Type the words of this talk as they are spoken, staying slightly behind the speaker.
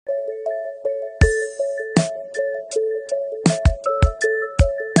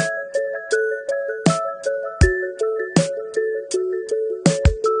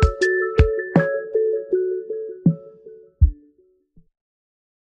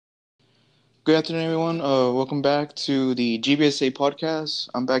Good afternoon, everyone. Welcome back to the GBSA podcast.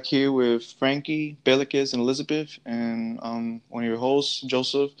 I'm back here with Frankie, Belikis, and Elizabeth, and one of your hosts,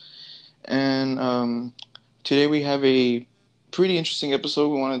 Joseph. And today we have a pretty interesting episode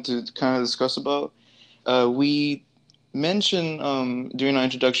we wanted to kind of discuss about. We mentioned during our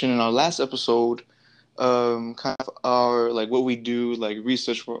introduction in our last episode, kind of our like what we do, like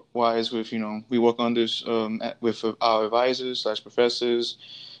research wise. With we work on this with our advisors slash professors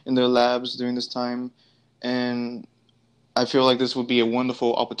in their labs during this time, and I feel like this would be a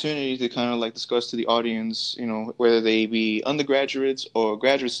wonderful opportunity to kind of like discuss to the audience, whether they be undergraduates or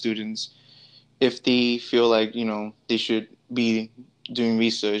graduate students, if they feel like they should be doing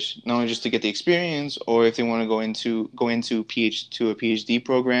research, not only just to get the experience, or if they want to go into a PhD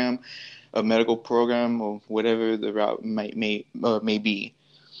program, a medical program, or whatever the route may be.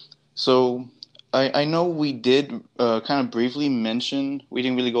 So I know we did kind of briefly mention, we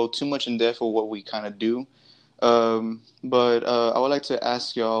didn't really go too much in depth for what we kind of do, but I would like to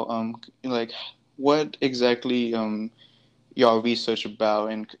ask y'all, like, what exactly y'all research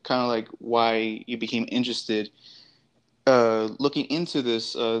about, and kind of like why you became interested looking into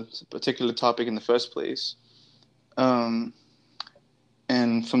this particular topic in the first place, um,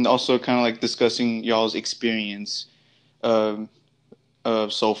 and from also kind of like discussing y'all's experience um,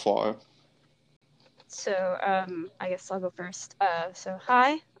 so far. I guess I'll go first.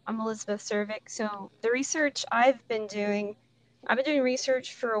 Hi, I'm Elizabeth Servick. So, the research I've been doing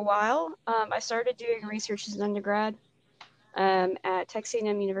research for a while. I started doing research as an undergrad at Texas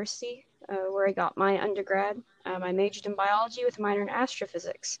A&M University, where I got my undergrad. I majored in biology with a minor in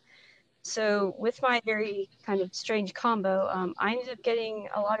astrophysics. So, with my very kind of strange combo, I ended up getting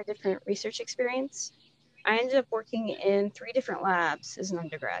a lot of different research experience. I ended up working in three different labs as an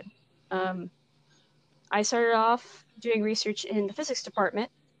undergrad. Um, I started off doing research in the physics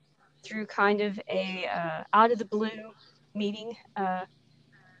department through kind of a out of the blue meeting,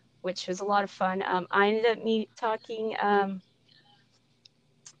 which was a lot of fun. I ended up talking.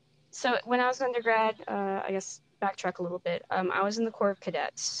 So when I was an undergrad, I guess backtrack a little bit. I was in the Corps of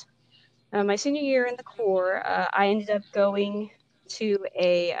Cadets. My senior year in the Corps, I ended up going to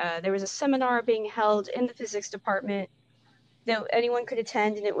there was a seminar being held in the physics department that anyone could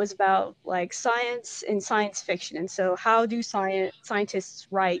attend, and it was about like science and science fiction. And so, how do scientists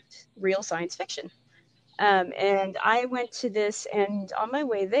write real science fiction? And I went to this, and on my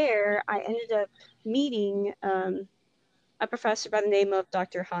way there, I ended up meeting a professor by the name of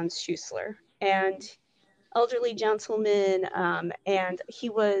Dr. Hans Schussler, and elderly gentleman, and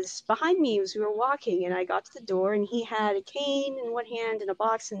he was behind me as we were walking, and I got to the door, and he had a cane in one hand and a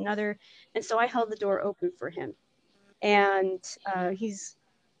box in another, and so I held the door open for him, and I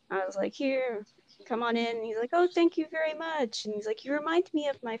was like, here, come on in. And he's like, oh, thank you very much. And he's like, you remind me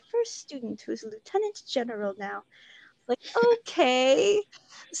of my first student who's a lieutenant general now. Like, okay.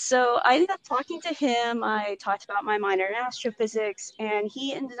 So I ended up talking to him. I talked about my minor in astrophysics, and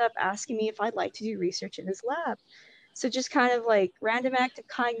he ended up asking me if I'd like to do research in his lab. So just kind of like random act of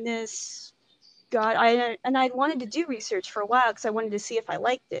kindness. I'd wanted to do research for a while because I wanted to see if I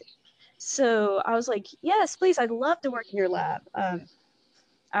liked it. So I was like, yes, please, I'd love to work in your lab.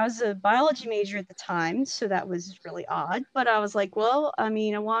 I was a biology major at the time, so that was really odd. But I was like, well, I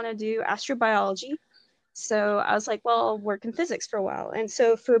mean, I want to do astrobiology. So I was like, well, I'll work in physics for a while. And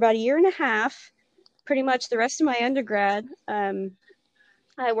so for about a year and a half, pretty much the rest of my undergrad,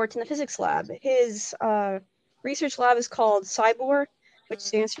 I worked in the physics lab. His research lab is called SCIBOR, which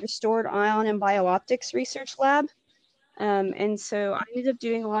stands for Stored Ion and Biooptics Research Lab. And so I ended up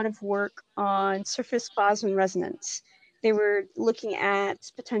doing a lot of work on surface plasmon resonance. They were looking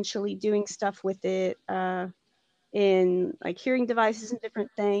at potentially doing stuff with it in like hearing devices and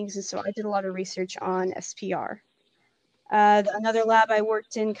different things. And so I did a lot of research on SPR. Another lab I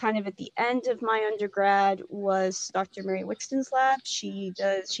worked in kind of at the end of my undergrad was Dr. Mary Wixton's lab.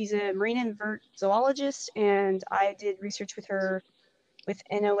 She's a marine invert zoologist, and I did research with her with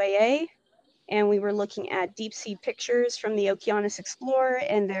NOAA, and we were looking at deep sea pictures from the Okeanos Explorer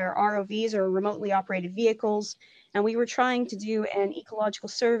and their ROVs, or remotely operated vehicles. And we were trying to do an ecological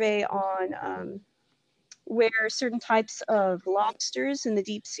survey on where certain types of lobsters in the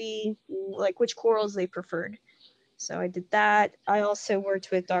deep sea, like which corals they preferred. So I did that. I also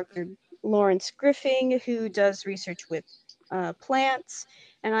worked with Dr. Lawrence Griffing, who does research with plants,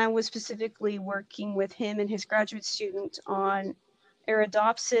 and I was specifically working with him and his graduate student on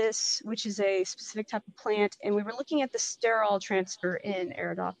Arabidopsis, which is a specific type of plant, and we were looking at the sterol transfer in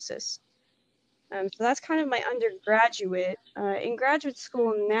Arabidopsis. So that's kind of my undergraduate. In graduate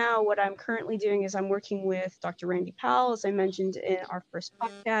school now, what I'm currently doing is I'm working with Dr. Randy Powell, as I mentioned in our first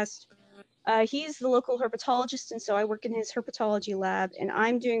podcast. He's the local herpetologist, and so I work in his herpetology lab, and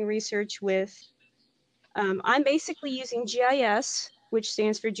I'm doing research with, I'm basically using GIS, which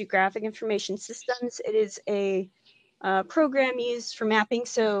stands for Geographic Information Systems. It is a program used for mapping.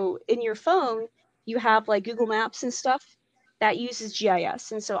 So in your phone, you have like Google Maps and stuff that uses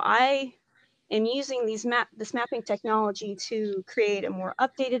GIS. And so I am using this mapping technology to create a more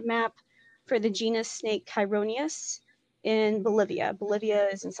updated map for the genus snake Chironius in Bolivia. Bolivia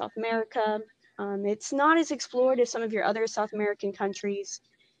is in South America. It's not as explored as some of your other South American countries.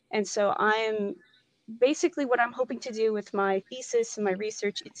 And so I'm basically what I'm hoping to do with my thesis and my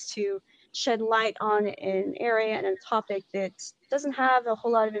research is to shed light on an area and a topic that doesn't have a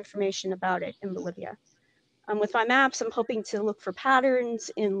whole lot of information about it in Bolivia. With my maps, I'm hoping to look for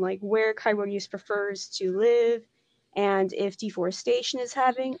patterns in like where Chironius prefers to live, and if deforestation is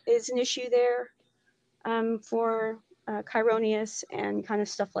an issue there for Chironius and kind of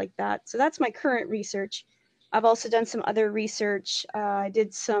stuff like that. So that's my current research. I've also done some other research. I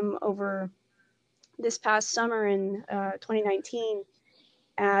did some over this past summer in 2019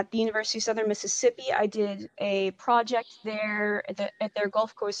 at the University of Southern Mississippi. I did a project there at their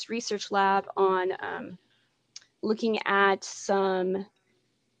Gulf Coast Research Lab on looking at some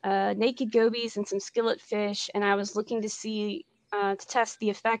naked gobies and some skillet fish, and I was looking to see to test the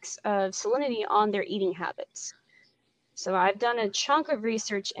effects of salinity on their eating habits. So I've done a chunk of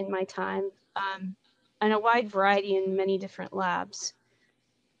research in my time, and a wide variety in many different labs.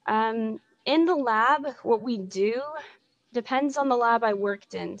 In the lab, what we do depends on the lab I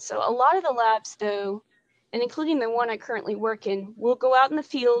worked in. So a lot of the labs, though, and including the one I currently work in, will go out in the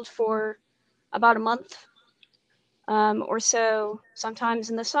field for about a month or so, sometimes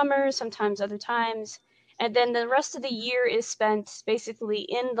in the summer, sometimes other times. And then the rest of the year is spent basically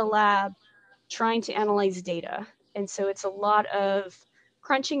in the lab trying to analyze data. And so it's a lot of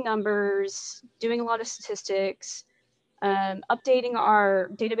crunching numbers, doing a lot of statistics, updating our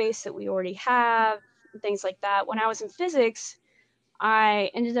database that we already have, things like that. When I was in physics, I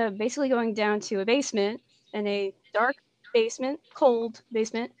ended up basically going down to a basement, in a dark basement, cold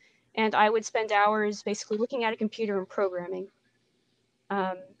basement, and I would spend hours basically looking at a computer and programming.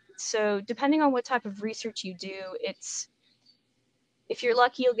 Um, so depending on what type of research you do, if you're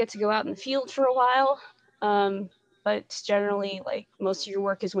lucky, you'll get to go out in the field for a while. But generally, like most of your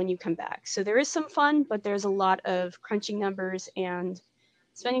work is when you come back. So there is some fun, but there's a lot of crunching numbers and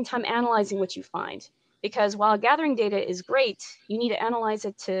spending time analyzing what you find. Because while gathering data is great, you need to analyze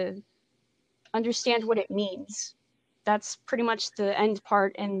it to understand what it means. That's pretty much the end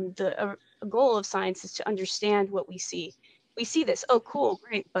part, and the goal of science is to understand what we see. We see this, oh, cool,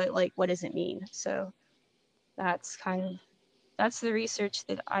 great, but like, what does it mean? So that's the research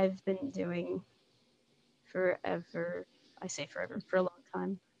that I've been doing forever. I say forever, for a long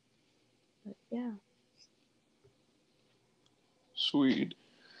time. But yeah. Sweet.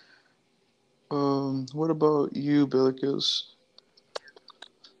 What about you, Bellicus?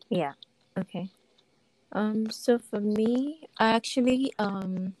 Yeah. Okay. So for me, I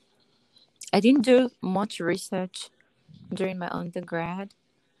didn't do much research during my undergrad,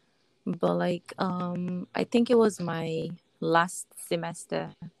 but I think it was my last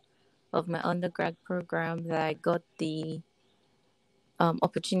semester of my undergrad program that I got the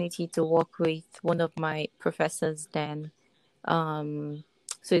opportunity to work with one of my professors then.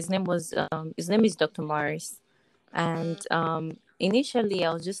 So his name is Dr. Morris, and initially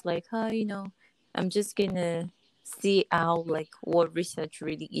I was just like, I'm just gonna see how like what research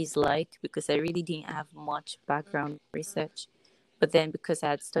really is like, because I really didn't have much background research. But then because I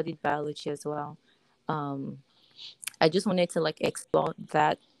had studied biology as well, um, I just wanted to like explore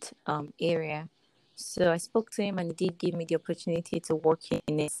that area. So I spoke to him, and he did give me the opportunity to work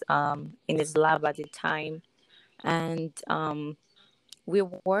in his lab at the time, and we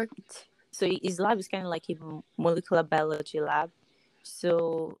worked. So his lab is kind of like a molecular biology lab.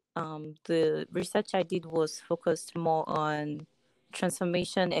 So the research I did was focused more on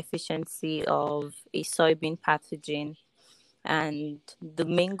transformation efficiency of a soybean pathogen, and the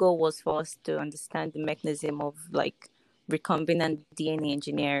main goal was for us to understand the mechanism of like recombinant DNA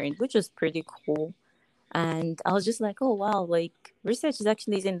engineering, which was pretty cool. And I was just like, oh wow, like research is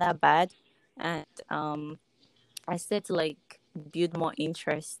actually isn't that bad. And I started to like build more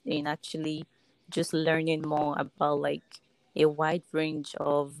interest in actually just learning more about like a wide range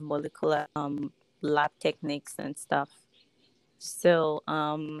of molecular lab techniques and stuff. So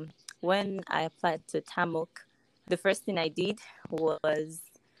when I applied to TAMUK, the first thing I did was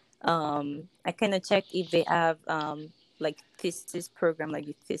I kind of checked if they have like thesis program, like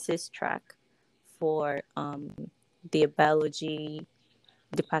the thesis track for their biology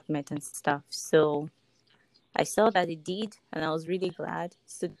department and stuff. So I saw that it did, and I was really glad.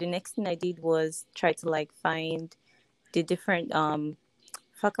 So the next thing I did was try to like find the different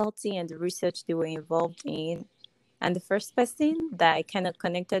faculty and the research they were involved in. And the first person that I kind of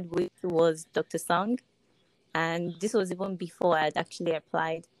connected with was Dr. Song. And this was even before I had actually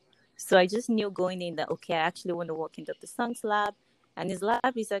applied. So I just knew going in that, okay, I actually want to work in Dr. Song's lab. And his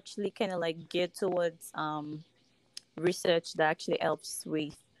lab is actually kind of like geared towards research that actually helps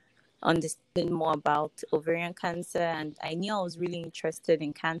with understanding more about ovarian cancer. And I knew I was really interested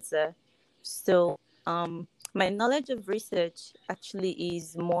in cancer. So my knowledge of research actually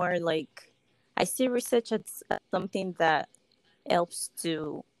is more like I see research as something that helps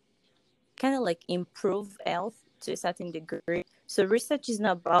to kind of like improve health to a certain degree. So research is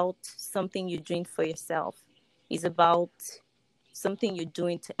not about something you're doing for yourself. It's about something you're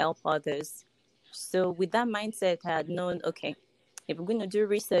doing to help others. So with that mindset, I had known, okay, if we're going to do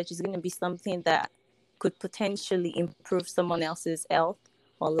research, it's going to be something that could potentially improve someone else's health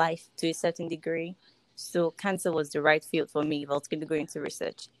or life to a certain degree. So cancer was the right field for me if I was going to go into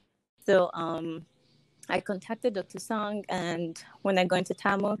research. So I contacted Dr. Song, and when I got into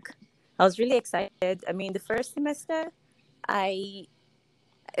TAMUK, I was really excited. I mean, the first semester, I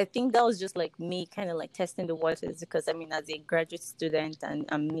I think that was just like me kind of like testing the waters because I mean, as a graduate student and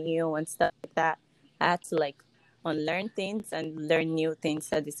I'm new and stuff like that, I had to like unlearn things and learn new things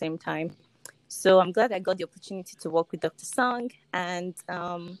at the same time. So I'm glad I got the opportunity to work with Dr. Song. And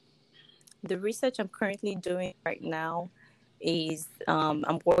the research I'm currently doing right now is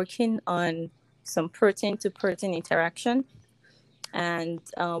I'm working on some protein to protein interaction. And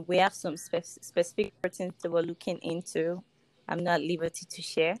we have some specific proteins that we're looking into. I'm not at liberty to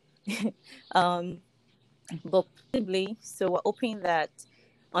share. um, but possibly, so we're hoping that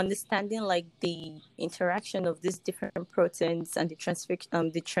understanding like the interaction of these different proteins and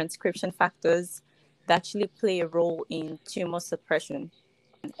the transcription factors that actually play a role in tumor suppression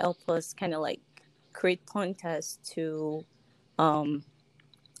and help us kind of like create pointers to um,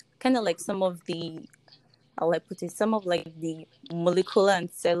 kind of like some of the how I put it, some of like the molecular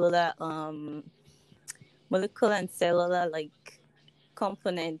and cellular like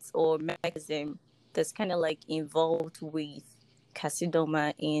components or mechanism that's kind of like involved with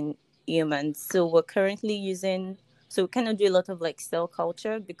carcinoma in humans. So we're currently using, so we kind of do a lot of like cell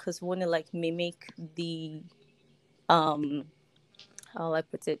culture because we want to like mimic the um how I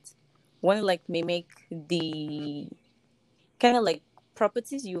put it, want to like mimic the kind of like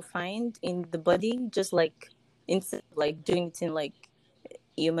properties you find in the body, just like instead of like doing it in like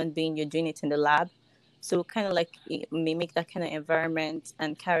human being, you're doing it in the lab. So kind of like mimic that kind of environment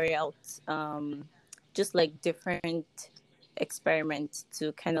and carry out just like different experiments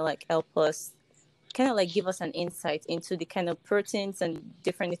to kind of like help us, kind of like give us an insight into the kind of proteins and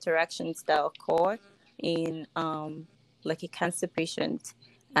different interactions that occur in like a cancer patient,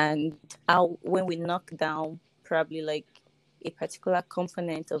 and how when we knock down probably like a particular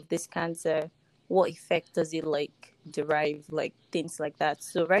component of this cancer, what effect does it like derive, like things like that.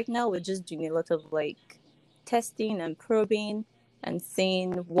 So right now we're just doing a lot of like testing and probing and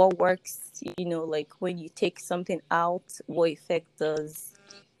seeing what works, like when you take something out, what effect does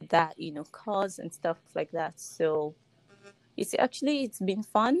that cause and stuff like that. So it's been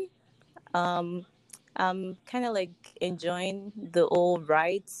fun. I'm kind of like enjoying the whole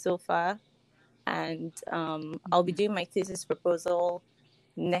ride so far, and I'll be doing my thesis proposal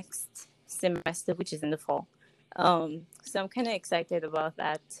next semester, which is in the fall. So I'm kind of excited about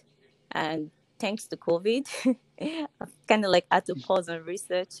that. And thanks to COVID, I've kind of like had to pause on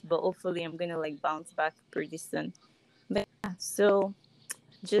research, but hopefully I'm gonna like bounce back pretty soon. But yeah, so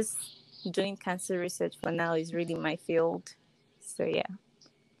just doing cancer research for now is really my field. So yeah.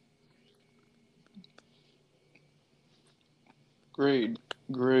 Great,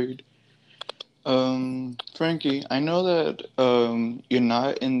 great. Frankie, I know that you're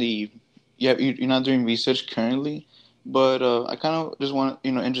not in the you're not doing research currently, but I kind of just want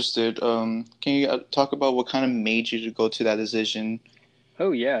interested. Can you talk about what kind of made you to go to that decision?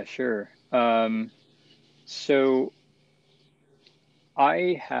 Oh yeah, sure. So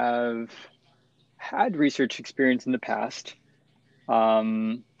I have had research experience in the past.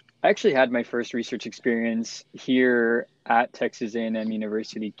 I actually had my first research experience here at Texas A&M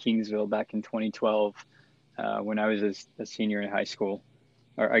University, Kingsville, back in 2012, when I was a senior in high school,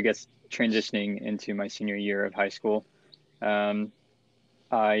 or I guess transitioning into my senior year of high school. Um,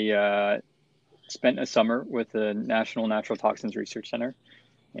 I spent a summer with the National Natural Toxins Research Center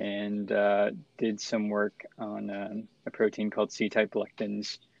and did some work on a protein called C-type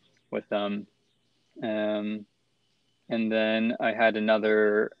lectins with them. And then I had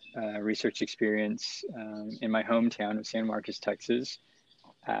another research experience in my hometown of San Marcos, Texas,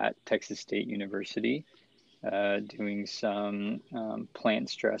 at Texas State University, doing some plant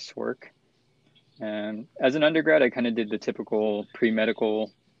stress work. And as an undergrad, I kind of did the typical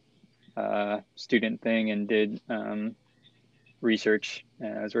pre-medical student thing and did research.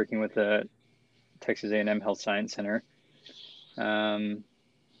 I was working with the Texas A&M Health Science Center, and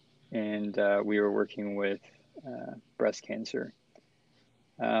we were working with breast cancer.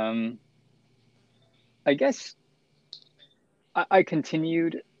 I guess I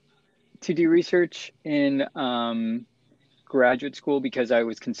continued to do research in graduate school because I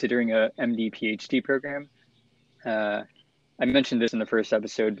was considering a MD PhD program. I mentioned this in the first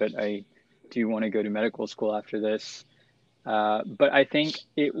episode, but I do want to go to medical school after this. But I think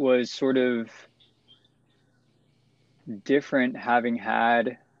it was sort of different having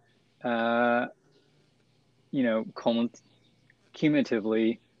had,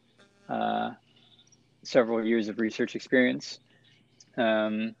 cumulatively several years of research experience.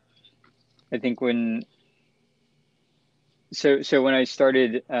 I think when I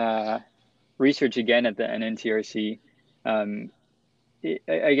started research again at the NNTRC,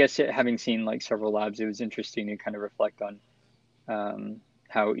 I guess having seen like several labs, it was interesting to kind of reflect on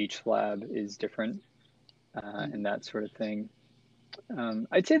how each lab is different and that sort of thing.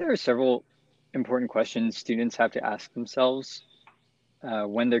 I'd say there are several important questions students have to ask themselves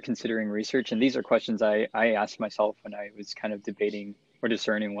when they're considering research. And these are questions I asked myself when I was kind of debating or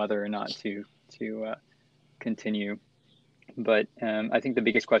discerning whether or not to continue. But I think the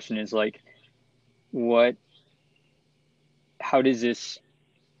biggest question is like, how is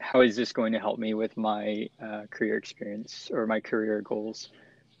this going to help me with my career experience or my career goals?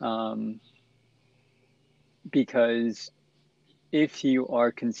 Because if you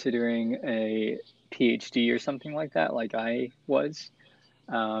are considering a PhD or something like that, like I was,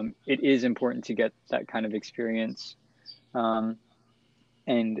 it is important to get that kind of experience.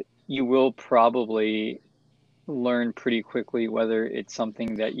 And you will probably learn pretty quickly whether it's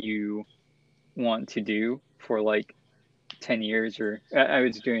something that you want to do for like 10 years, or I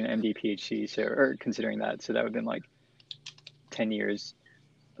was doing an MD PhD, or considering that, so that would have been like 10 years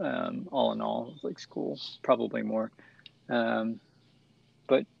all in all, like school, probably more.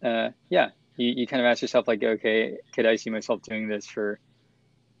 But yeah, you kind of ask yourself like, okay, could I see myself doing this for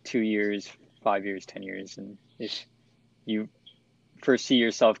 2 years, 5 years, 10 years? And if you foresee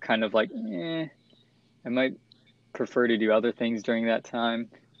yourself kind of like, I might prefer to do other things during that time,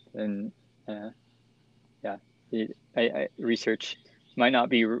 then research might not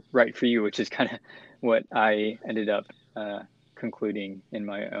be right for you, which is kind of what I ended up concluding in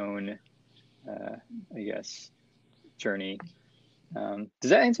my own, I guess, journey. Does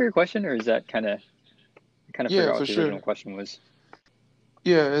that answer your question, or is that kind of forgot what the original question was?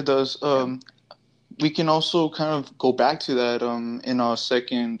 Yeah, it does. We can also kind of go back to that in our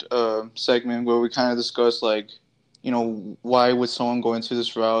second segment where we kind of discuss like, why would someone go into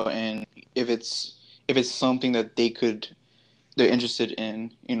this route, and if it's something that they're interested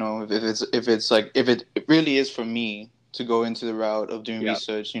in, if it really is for me to go into the route of doing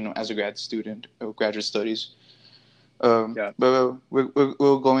research, as a grad student or graduate studies. But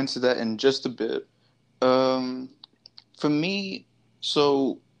we'll go into that in just a bit. For me,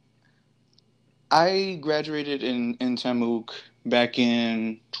 so I graduated in Tamuk back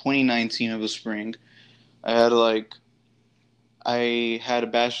in 2019 of the spring. I had a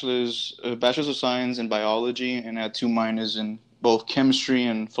bachelor's of science in biology, and I had 2 minors in both chemistry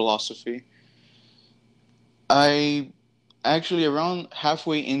and philosophy. I actually, around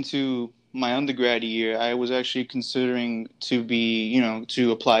halfway into my undergrad year, I was actually considering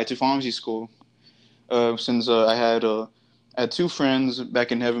to apply to pharmacy school, since I had 2 friends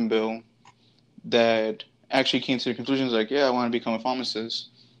back in Heavenville that actually came to the conclusions like, I want to become a pharmacist.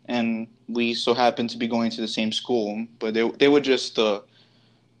 And we so happened to be going to the same school, but they were just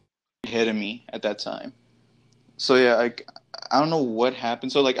ahead of me at that time. So yeah, I don't know what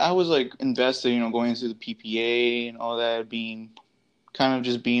happened. So like I was like invested, going into the PPA and all that, being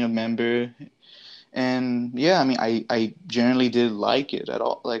a member. And yeah, I mean, I generally did like it at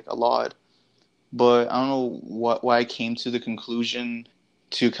all, like a lot. But I don't know why I came to the conclusion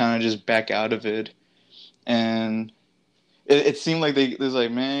to kind of just back out of it. And it seemed like they was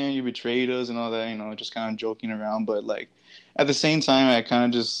like, man, you betrayed us and all that, just kind of joking around. But like at the same time, I kind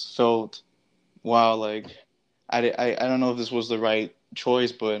of just felt, wow, like I don't know if this was the right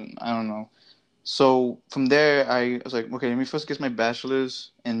choice, but I don't know. So from there, I was like, okay, let me first get my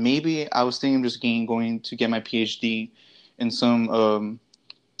bachelor's, and maybe I was thinking of just going to get my PhD in some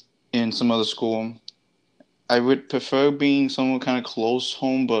other school. I would prefer being somewhere kind of close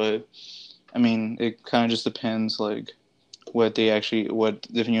home, but I mean, it kind of just depends, like what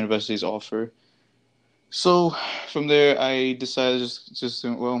different universities offer. So from there, I decided just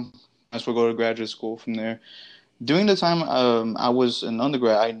to, well, might as well go to graduate school from there. During the time I was an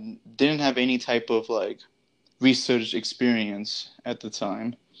undergrad, I didn't have any type of like research experience at the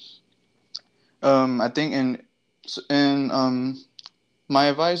time. I think and my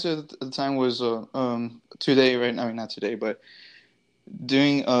advisor at the time was today, right? I mean, not today, but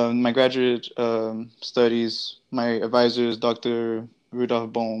during my graduate studies, my advisor is Dr.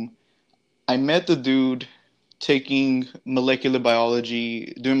 Rudolph Bohm. I met the dude taking molecular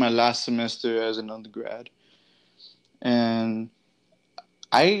biology during my last semester as an undergrad, and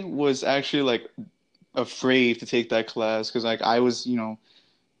I was actually like afraid to take that class because like I was,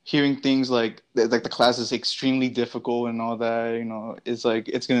 hearing things like the class is extremely difficult and all that. It's like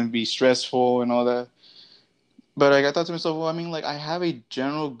it's gonna be stressful and all that. But like I thought to myself, well, I mean, like I have a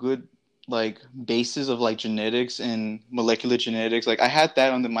general good like basis of like genetics and molecular genetics. Like I had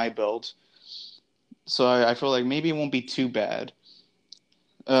that under my belt, so I feel like maybe it won't be too bad.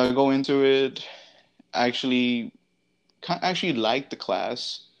 Go into it. Actually, actually liked the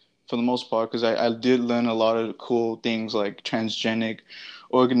class for the most part because I did learn a lot of cool things like transgenic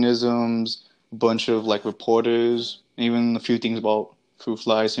organisms, a bunch of like reporters, even a few things about fruit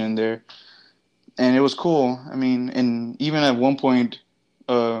flies here and there. And it was cool. I mean, and even at one point,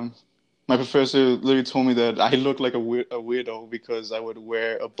 uh, my professor literally told me that I looked like a weirdo because I would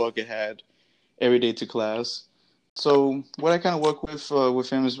wear a bucket hat every day to class. So what I kind of work with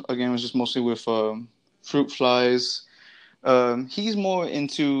him is again was just mostly with fruit flies. He's more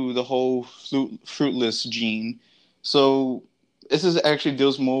into the whole fruitless gene. So this is actually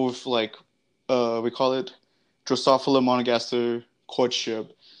deals more with like we call it Drosophila monogaster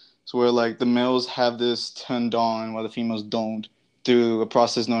courtship. So where like the males have this turned on while the females don't through a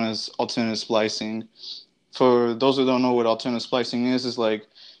process known as alternative splicing. For those who don't know what alternative splicing is like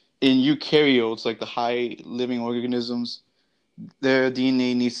in eukaryotes, like the high living organisms, their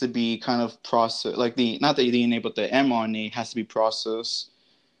DNA needs to be kind of processed, like the not the DNA, but the mRNA has to be processed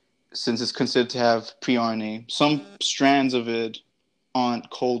since it's considered to have pre-RNA. Some strands of it aren't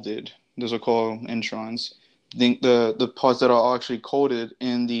coded. Those are called introns. The parts that are actually coded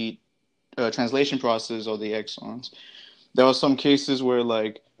in the translation process are the exons. There are some cases where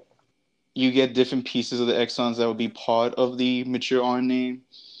like you get different pieces of the exons that will be part of the mature RNA,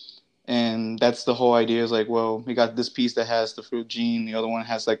 and that's the whole idea. Is like, well, we got this piece that has the fruit gene, the other one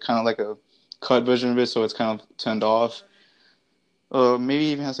has like kind of like a cut version of it, so it's kind of turned off. Maybe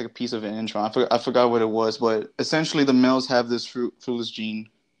even has like a piece of an intron. I forgot what it was, but essentially the males have this fruitless gene,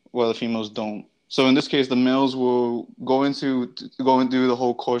 while the females don't. So in this case, the males will go and do the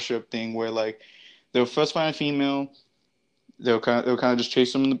whole courtship thing, where like they'll first find a female, they'll kind of just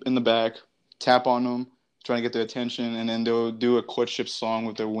chase them in the back, tap on them, trying to get their attention, and then they'll do a courtship song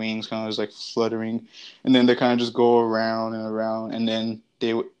with their wings, kind of just like fluttering, and then they kind of just go around and around, and then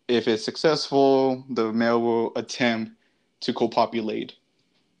if it's successful, the male will attempt to copopulate.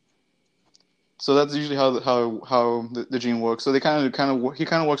 So that's usually how the gene works. So they he kind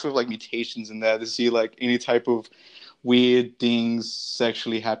of works with like mutations in that to see like any type of weird things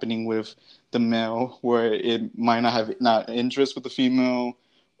sexually happening with the male where it might not have not interest with the female,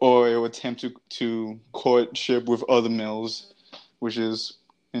 or it would attempt to courtship with other males, which is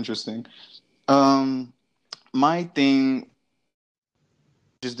interesting. Um, my thing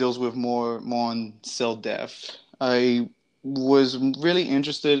just deals with more on cell death. I was really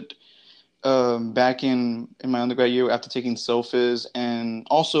interested back in my undergrad year after taking selfies, and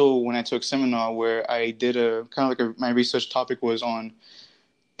also when I took seminar where I did a kind of like my research topic was on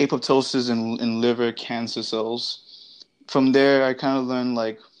apoptosis in liver cancer cells. From there, I kind of learned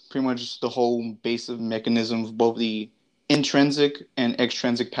like pretty much the whole basic mechanism of both the intrinsic and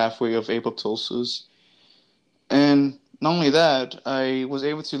extrinsic pathway of apoptosis. And not only that, I was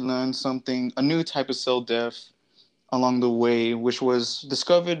able to learn a new type of cell death along the way, which was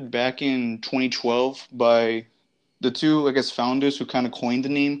discovered back in 2012 by the two, I guess, founders who kind of coined the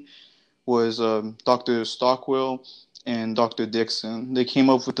name was Dr. Stockwell and Dr. Dixon. They came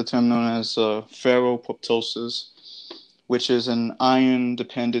up with the term known as ferropoptosis, which is an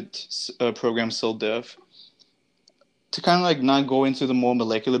iron-dependent programmed cell death. To kind of like not go into the more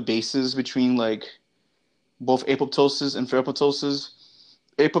molecular bases between like both apoptosis and ferropoptosis,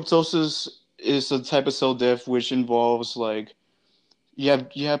 apoptosis is a type of cell death which involves like you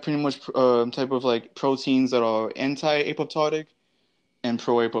have pretty much type of like proteins that are anti-apoptotic and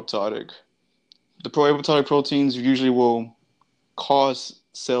pro-apoptotic. The pro-apoptotic proteins usually will cause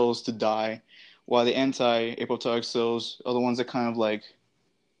cells to die, while the anti-apoptotic cells are the ones that kind of like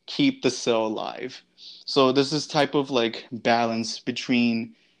keep the cell alive. So there's this type of like balance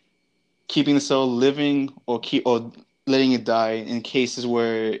between keeping the cell living or letting it die in cases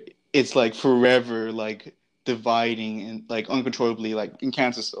where it's like forever like dividing and like uncontrollably, like in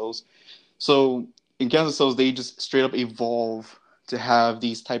cancer cells. So in cancer cells, they just straight up evolve to have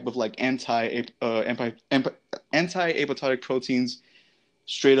these type of like anti-apoptotic proteins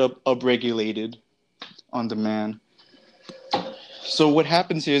straight up upregulated on demand. So what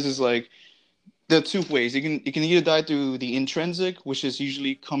happens here is like there are two ways. You can either die through the intrinsic, which is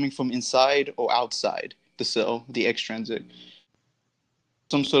usually coming from inside or outside the cell, the extrinsic.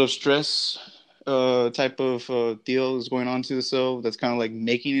 Some sort of stress type of deal is going on to the cell that's kind of like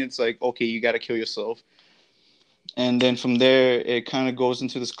making it, it's like, okay, you got to kill yourself. And then from there, it kind of goes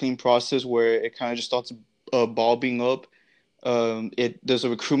into this clean process where it kind of just starts bulbing up. There's a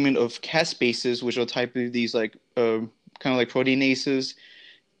recruitment of caspases, which are type of these like kind of like proteinases,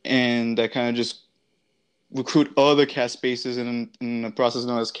 and that kind of just recruit other caspases in a process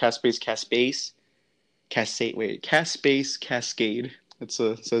known as caspase cascade. It's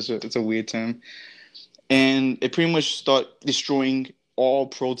a weird term, and it pretty much start destroying all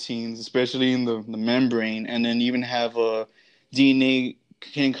proteins, especially in the membrane, and then even have a DNA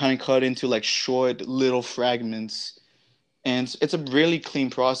can kind of cut into like short little fragments, and it's a really clean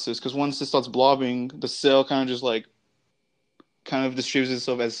process because once it starts blobbing, the cell kind of just like kind of distributes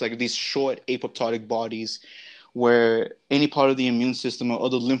itself as like these short apoptotic bodies where any part of the immune system or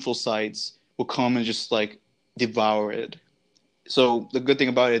other lymphocytes will come and just like devour it. So the good thing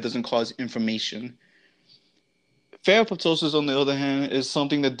about it doesn't cause inflammation. Ferroptosis, on the other hand, is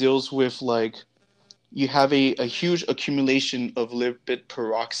something that deals with like you have a huge accumulation of lipid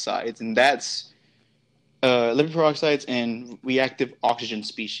peroxides, and that's lipid peroxides and reactive oxygen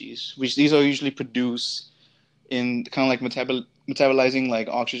species, which these are usually produced in kind of like metabolizing like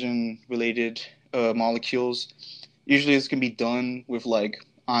oxygen-related molecules. Usually this can be done with like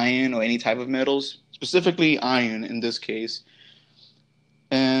iron or any type of metals, specifically iron in this case.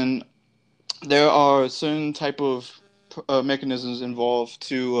 And there are certain type of mechanisms involved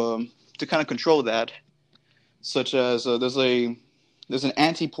to kind of control that, such as there's an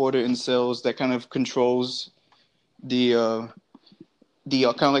antiporter in cells that kind of controls the kind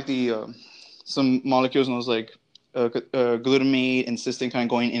of like the some molecules known as like glutamate and cysteine kind of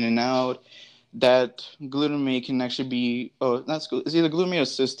going in and out. That glutamate can actually be it's either glutamate or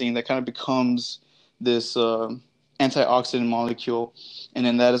cysteine that kind of becomes this antioxidant molecule, and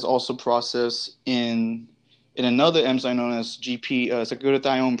then that is also processed in another enzyme known as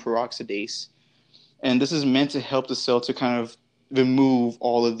glutathione peroxidase, and this is meant to help the cell to kind of remove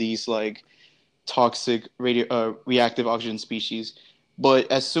all of these like toxic reactive oxygen species.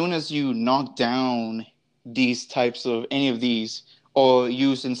 But as soon as you knock down these types of any of these, or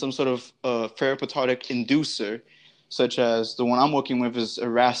used in some sort of ferroptotic inducer, such as the one I'm working with is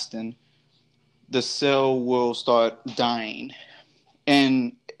Erastin, the cell will start dying.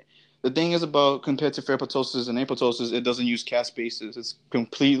 And the thing is about compared to ferroptosis and apoptosis, it doesn't use caspases. It's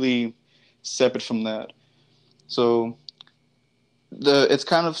completely separate from that. So it's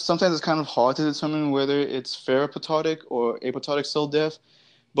kind of sometimes it's kind of hard to determine whether it's ferroptotic or apoptotic cell death.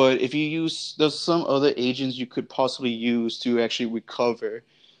 But if you use, there's some other agents you could possibly use to actually recover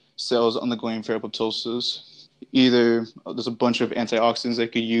cells undergoing ferroptosis. Either there's a bunch of antioxidants they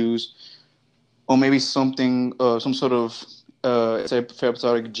could use, or maybe something, some sort of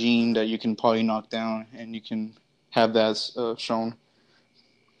ferroptotic gene that you can probably knock down, and you can have that shown.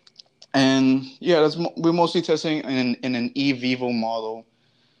 And yeah, we're mostly testing in an in vivo model,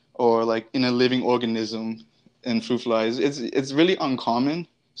 or like in a living organism in fruit flies. It's really uncommon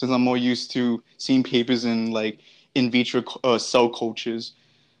since I'm more used to seeing papers in like in vitro cell cultures.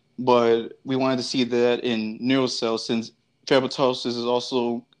 But we wanted to see that in neural cells since ferroptosis is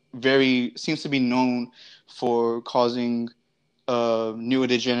also seems to be known for causing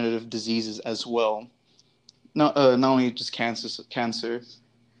neurodegenerative diseases as well. Not only just cancer.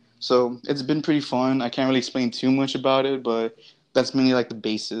 So it's been pretty fun. I can't really explain too much about it, but that's mainly like the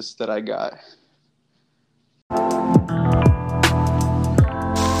basis that I got.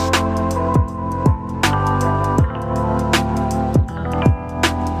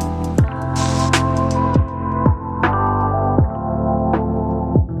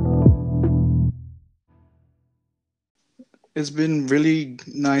 It's been really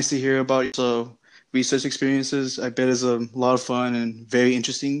nice to hear about your research experiences. I bet it's a lot of fun and very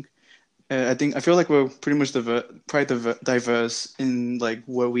interesting. I feel like we're pretty much diverse in like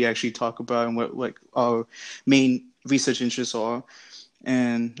what we actually talk about and what like our main research interests are.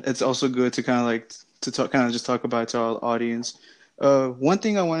 and it's also good to kind of like to talk, kind of just talk about it to our audience. One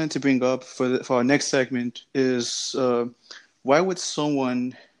thing I wanted to bring up for our next segment is why would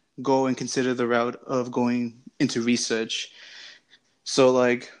someone go and consider the route of going into research? So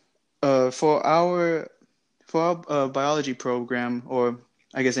like for our biology program, or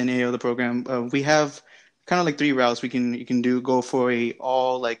I guess any other program, we have kind of like three routes you can do. Go for a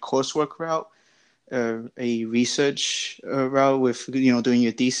all like coursework route, a research route with doing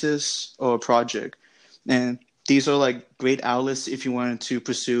your thesis or project, and these are like great outlets if you wanted to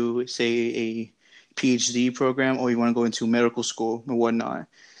pursue, say, a PhD program, or you want to go into medical school and whatnot.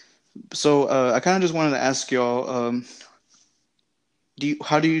 So I kind of just wanted to ask y'all,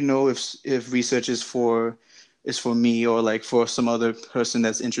 how do you know if research is for me, or like for some other person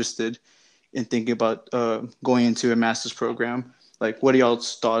that's interested in thinking about going into a master's program? Like, what are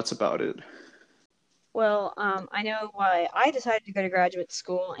y'all's thoughts about it? Well, I know why I decided to go to graduate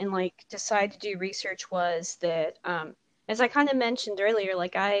school and like decide to do research was that, as I kind of mentioned earlier,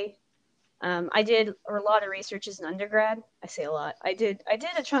 like I did a lot of research as an undergrad. I say a lot. I did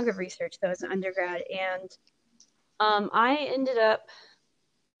a chunk of research though as an undergrad, and I ended up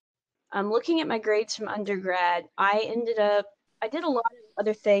looking at my grades from undergrad. I did a lot of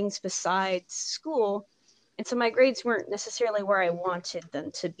other things besides school, and so my grades weren't necessarily where I wanted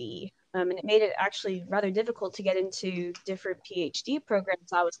them to be. And it made it actually rather difficult to get into different PhD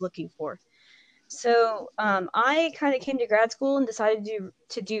programs I was looking for. So I kind of came to grad school and decided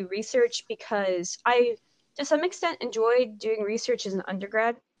to do research because I, to some extent, enjoyed doing research as an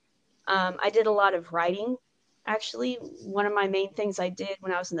undergrad. I did a lot of writing. Actually, one of my main things I did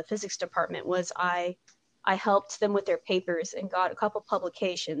when I was in the physics department was I helped them with their papers and got a couple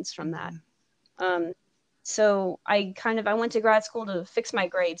publications from that. Um, so I went to grad school to fix my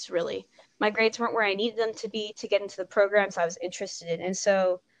grades. Really, my grades weren't where I needed them to be to get into the programs I was interested in, and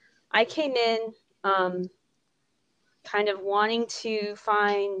so I came in um, kind of wanting to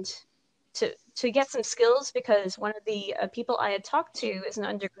find to get some skills because one of the people I had talked to as an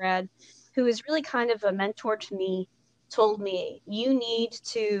undergrad, who is really kind of a mentor to me, told me you need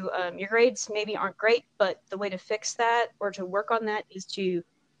to your grades maybe aren't great, but the way to fix that or to work on that is to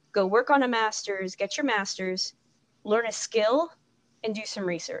go work on a master's, get your master's, learn a skill, and do some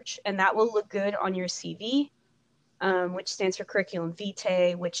research, and that will look good on your CV, which stands for curriculum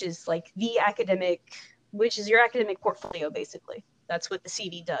vitae, which is like the academic, which is your academic portfolio, basically. That's what the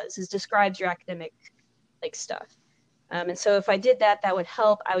CV does, is describes your academic like stuff. And so if I did that, that would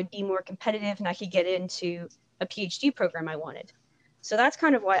help. I would be more competitive and I could get into a PhD program I wanted. So that's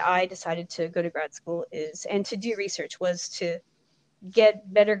kind of why I decided to go to grad school and to do research was to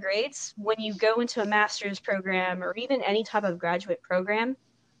get better grades. When you go into a master's program or even any type of graduate program,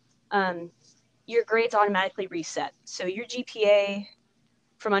 um, your grades automatically reset. So your GPA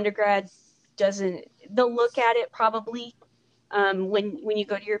from undergrad doesn't, they'll look at it probably when you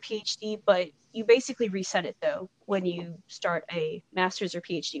go to your PhD, but you basically reset it though when you start a master's or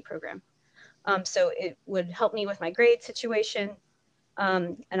PhD program. So it would help me with my grade situation.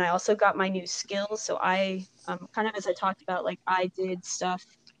 And I also got my new skills. So I kind of, as I talked about, like I did stuff.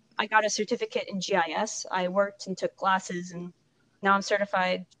 I got a certificate in GIS. I worked and took classes, and now I'm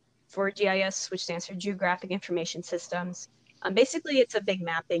certified for GIS, which stands for Geographic Information Systems. Basically, it's a big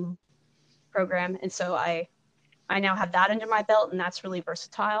mapping program, and so I now have that under my belt, and that's really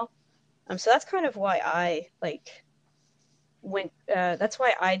versatile. So that's kind of why I like went. That's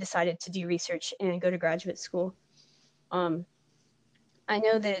why I decided to do research and go to graduate school. Um, I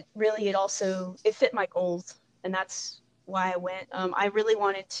know that really it fit my goals, and that's why I went. I really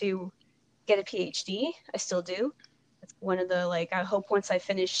wanted to get a PhD. I still do. It's one of the like I hope once I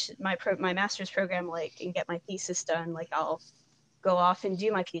finish my master's program like and get my thesis done, like I'll go off and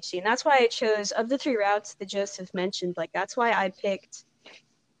do my PhD. And that's why I chose of the three routes that Joseph mentioned, like that's why I picked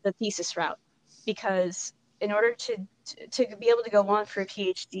the thesis route because in order to be able to go on for a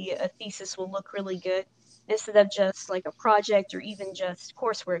PhD, a thesis will look really good instead of just like a project or even just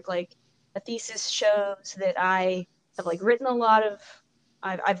coursework. Like a thesis shows that I have like written a lot of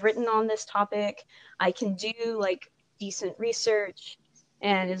I've written on this topic. I can do like decent research,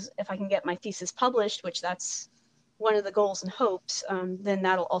 and if I can get my thesis published, which that's one of the goals and hopes, then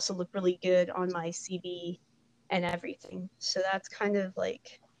that'll also look really good on my CV and everything. So that's kind of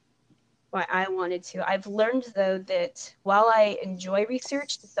like why I wanted to. I've learned though that while I enjoy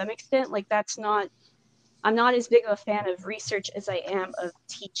research to some extent, like I'm not as big of a fan of research as I am of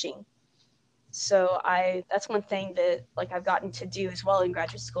teaching. So that's one thing that like I've gotten to do as well in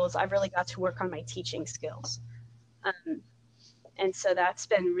graduate school is I've really got to work on my teaching skills. Um, and so that's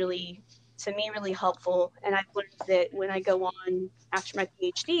been really to me really helpful. And I've learned that when I go on after my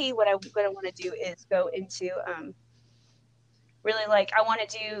PhD, what I want to do is go into really like I want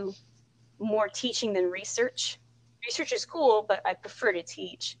to do more teaching than research. Research is cool, but I prefer to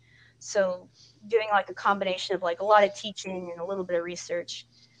teach. So doing like a combination of like a lot of teaching and a little bit of research.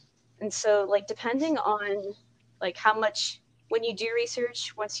 And so like depending on like how much when you do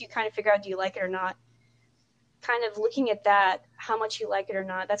research, once you kind of figure out do you like it or not, kind of looking at that, how much you like it or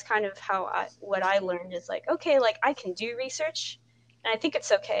not, that's kind of what I learned is like, okay, like I can do research and I think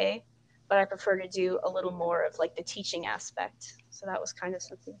it's okay, but I prefer to do a little more of like the teaching aspect. So that was kind of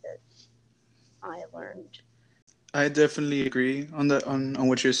something that I learned. I definitely agree on that on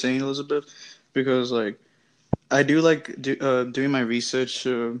what you're saying, Elizabeth, because like I do like doing my research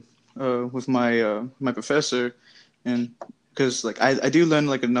with my professor, and because like I do learn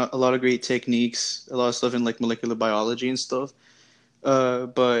like a lot of great techniques, a lot of stuff in like molecular biology and stuff.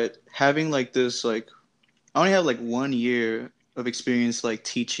 But having like this like I only have like 1 year of experience like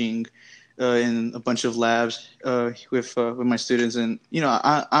teaching in a bunch of labs with my students, and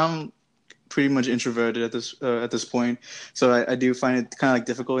I'm pretty much introverted at this point, so I do find it kind of like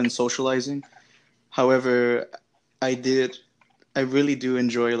difficult in socializing. However, I did I really do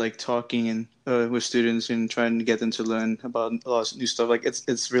enjoy like talking and with students and trying to get them to learn about a lot of new stuff. Like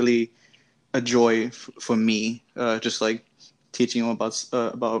it's really a joy for me, just like teaching them about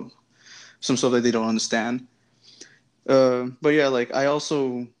some stuff that they don't understand. But yeah, like I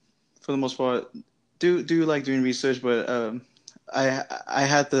also, for the most part, do like doing research, but I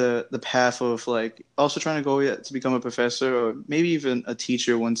had the path of like also trying to go to become a professor or maybe even a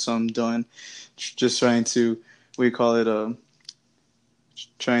teacher once I'm done, just trying to what do you call it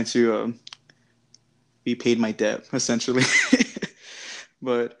trying to be paid my debt essentially.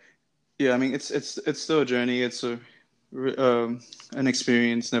 But yeah, I mean it's still a journey. It's an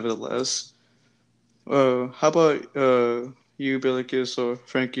experience nevertheless. How about you, Billikis or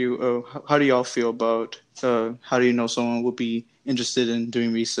Frankie? How do y'all feel about how do you know someone will be interested in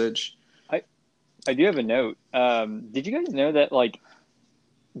doing research? I do have a note. Did you guys know that like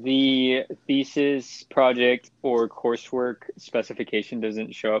the thesis project or coursework specification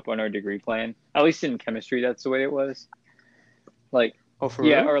doesn't show up on our degree plan? At least in chemistry, that's the way it was. Like, Oh, for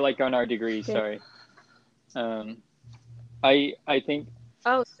yeah, real? or like on our degrees, Yeah. sorry. I think,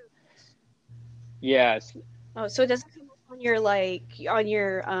 Oh, yes. so it doesn't come up on your like on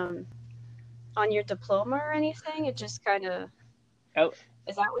your diploma or anything? It just kind of Oh,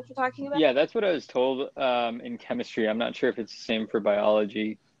 is that what you're talking about? yeah, that's what I was told in chemistry. I'm not sure if it's the same for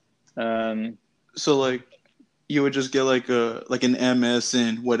biology. Um, So like you would just get like an MS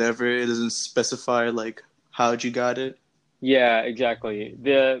in whatever. It doesn't specify like how'd you got it. yeah, exactly.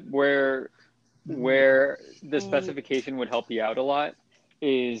 The where the Mm, specification would help you out a lot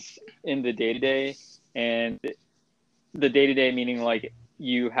is in the day-to-day, and the day-to-day meaning like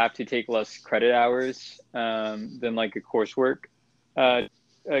you have to take less credit hours than like a coursework uh,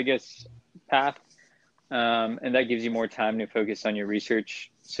 I guess path, and that gives you more time to focus on your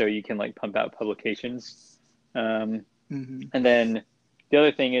research so you can like pump out publications, um, Mm-hmm. and then the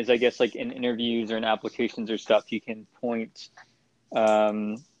other thing is I guess like in interviews or in applications or stuff you can point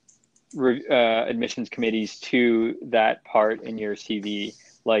um, admissions committees to that part in your CV.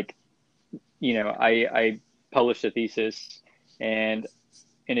 Like, I published a thesis, and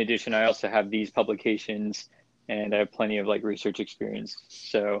in addition, I also have these publications, and I have plenty of like research experience.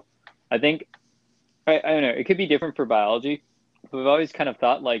 So I think, I don't know, it could be different for biology, but I've always kind of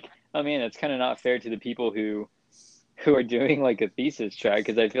thought like, oh man, that's kind of not fair to the people who are doing like a thesis track,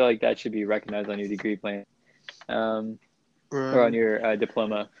 because I feel like that should be recognized on your degree plan, or on Right. your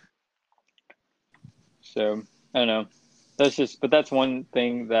diploma. So I don't know. But that's one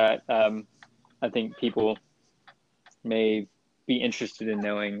thing that I think people may be interested in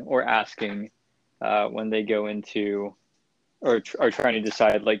knowing or asking when they go into or are trying to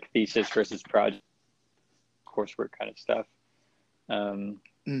decide like thesis versus project, coursework kind of stuff. Um,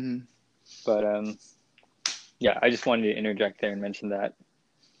 Mm-hmm. but yeah, I just wanted to interject there and mention that.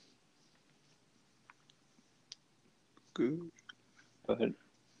 Good. But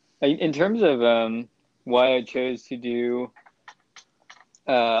in terms of why I chose to do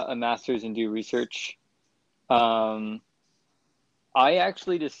a master's and do research, um, I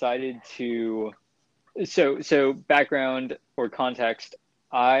actually decided to. So background or context,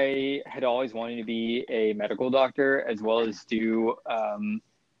 I had always wanted to be a medical doctor as well as do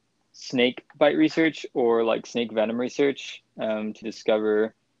snake bite research or like snake venom research to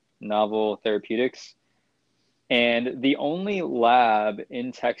discover novel therapeutics. And the only lab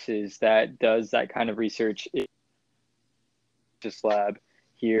in Texas that does that kind of research is this lab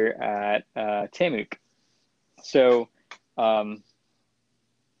here at TAMUK. So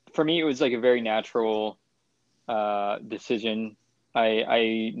for me, it was like a very natural decision.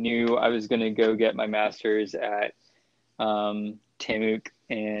 I knew I was going to go get my master's at TAMUK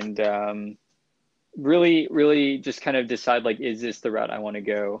and really just kind of decide, like, is this the route I want to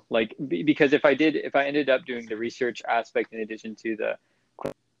go? Like, because if I ended up doing the research aspect in addition to the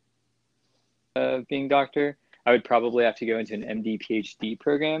being doctor, I would probably have to go into an MD PhD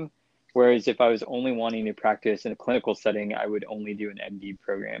program. Whereas if I was only wanting to practice in a clinical setting, I would only do an MD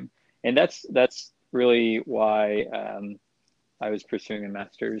program. And that's really why I was pursuing a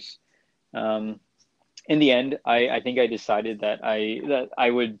master's. In the end, I think I decided that I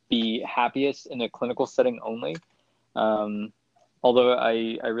would be happiest in a clinical setting only. Although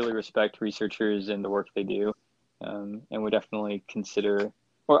I really respect researchers and the work they do, and would definitely consider,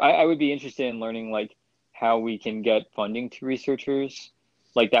 or I would be interested in learning like how we can get funding to researchers.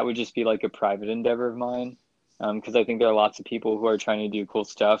 Like that would just be like a private endeavor of mine, because I think there are lots of people who are trying to do cool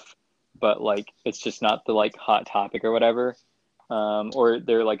stuff, but like it's just not the like hot topic or whatever, or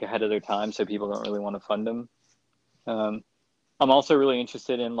they're like ahead of their time, so people don't really want to fund them. I'm also really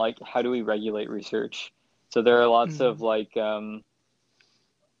interested in like how do we regulate research. So there are lots of like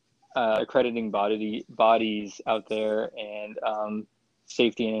accrediting bodies out there and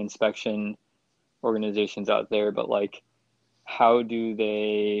safety and inspection organizations out there, but like how do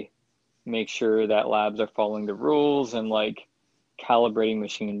they make sure that labs are following the rules and like calibrating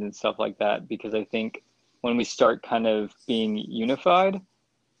machines and stuff like that? Because I think when we start kind of being unified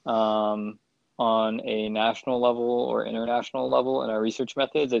on a national level or international level in our research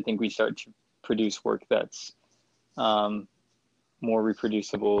methods, I think we start to produce work that's more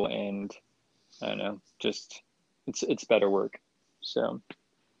reproducible and I don't know, just it's better work. So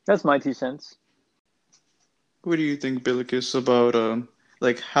that's my 2 cents. What do you think, Billikis, about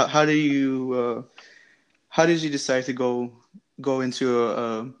like how do you how did you decide to go into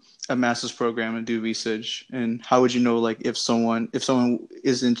a master's program and do research? And how would you know like if someone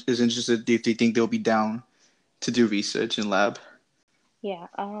is interested, do you think they'll be down to do research in lab? Yeah.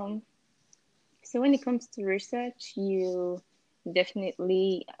 So when it comes to research, you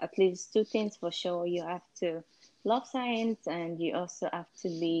definitely, at least two things for sure. You have to love science and you also have to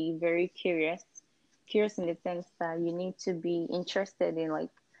be very curious. Curious in the sense that you need to be interested in like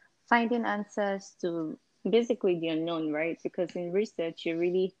finding answers to basically the unknown, right? Because in research, you're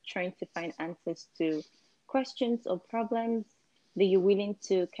really trying to find answers to questions or problems that you're willing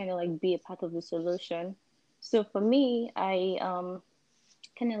to kind of like be a part of the solution. So for me, I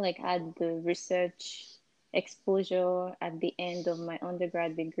kind of like had the research exposure at the end of my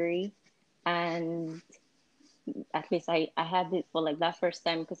undergrad degree. And at least I had it for like that first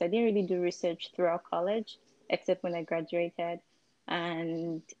time because I didn't really do research throughout college, except when I graduated.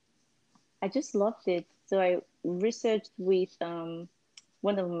 And I just loved it. So I researched with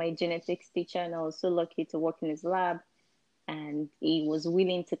one of my genetics teacher, and I was so lucky to work in his lab. And he was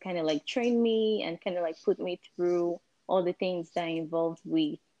willing to kind of like train me and kind of like put me through all the things that are involved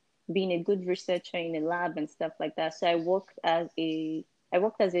with being a good researcher in a lab and stuff like that. So I worked as a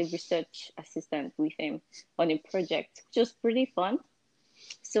research assistant with him on a project, which was pretty fun.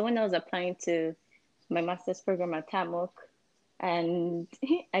 So when I was applying to my master's program at TAMUK and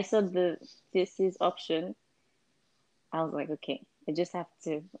I saw the thesis option, I was like, okay, I just have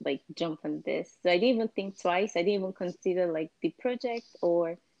to like jump on this. So I didn't even think twice. I didn't even consider like the project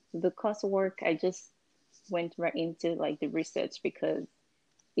or the coursework. I just went right into like the research because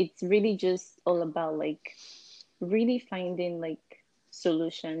it's really just all about like really finding like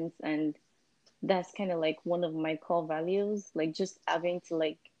solutions, and that's kind of like one of my core values, like just having to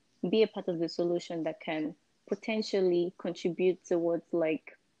like be a part of the solution that can potentially contribute towards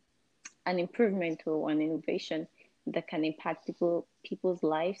like an improvement or an innovation that can impact people's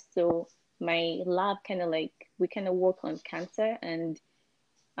lives. So my lab kind of like we kind of work on cancer, and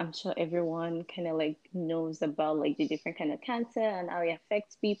I'm sure everyone kind of like knows about like the different kind of cancer and how it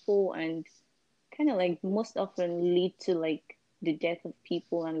affects people, and kind of like most often lead to like the death of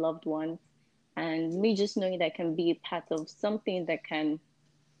people and loved ones. And me just knowing that I can be a part of something that can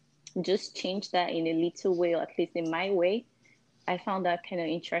just change that in a little way, or at least in my way, I found that kind of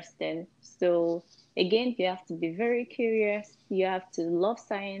interesting. So again, you have to be very curious. You have to love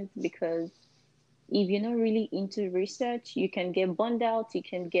science, because if you're not really into research, you can get burned out, you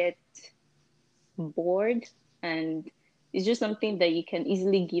can get bored, and it's just something that you can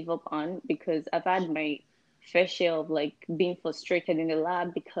easily give up on, because I've had my fair share of like being frustrated in the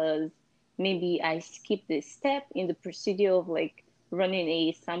lab because maybe I skipped a step in the procedure of like running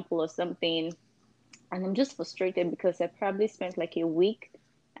a sample or something, and I'm just frustrated because I probably spent like a week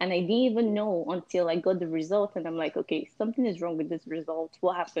And I didn't even know until I got the result. And I'm like, okay, something is wrong with this result.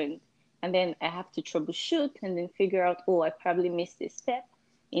 What happened? And then I have to troubleshoot and then figure out, oh, I probably missed a step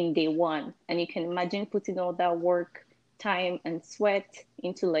in day one. And you can imagine putting all that work, time, and sweat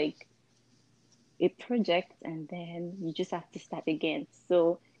into like a project, and then you just have to start again.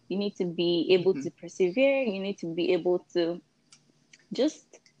 So you need to be able to persevere. You need to be able to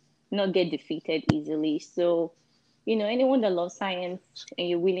just not get defeated easily. So, anyone that loves science and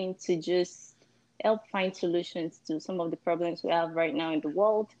you're willing to just help find solutions to some of the problems we have right now in the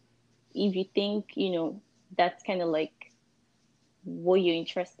world, if you think, that's kind of like what you're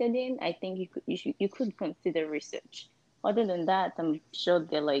interested in, I think you could consider research. Other than that, I'm sure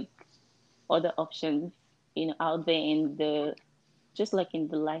there are like other options, out there in the just like in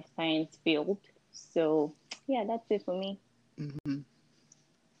the life science field. So yeah, that's it for me. Mm-hmm.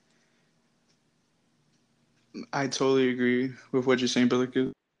 I totally agree with what you're saying,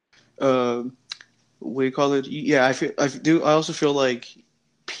 Billy. Uh, we call it. Yeah, I also feel like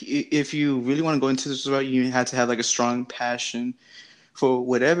if you really want to go into this route, you have to have like a strong passion for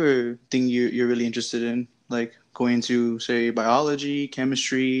whatever thing you're really interested in, like going to say biology,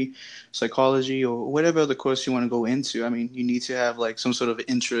 chemistry, psychology, or whatever other course you want to go into. I mean, you need to have like some sort of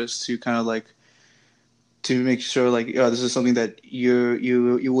interest to kind of like to make sure like this is something that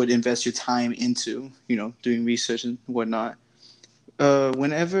you would invest your time into, doing research and whatnot.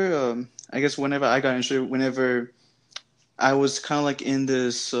 Whenever I guess whenever I got interested, whenever I was kind of like in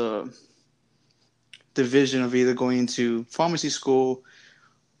this division of either going to pharmacy school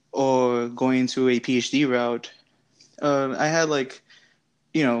or going to a PhD route, I had like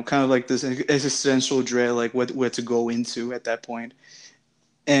kind of like this existential dread, like what to go into at that point.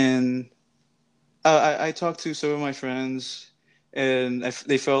 And I talked to some of my friends, and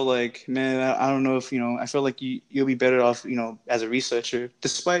they felt like, man, I don't know if I felt like you'll be better off, as a researcher.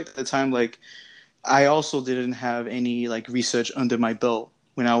 Despite the time, like I also didn't have any like research under my belt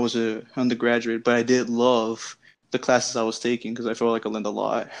when I was a undergraduate, but I did love the classes I was taking because I felt like I learned a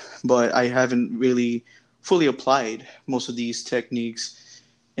lot. But I haven't really fully applied most of these techniques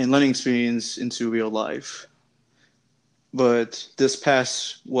and learning experience into real life. But this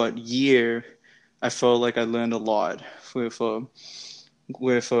past year, I felt like I learned a lot with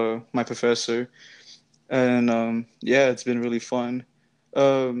my professor, and yeah, it's been really fun.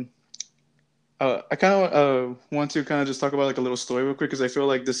 Um, I kind of want to kind of just talk about like a little story real quick because I feel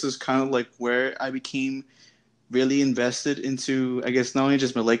like this is kind of like where I became really invested into, I guess, not only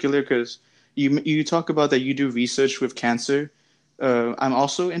just molecular, because you talk about that you do research with cancer. I'm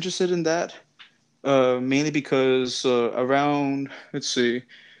also interested in that, mainly because around, let's see,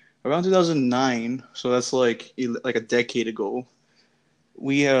 around 2009, so that's like a decade ago.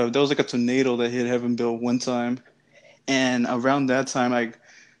 There was like a tornado that hit Heavenville one time, and around that time,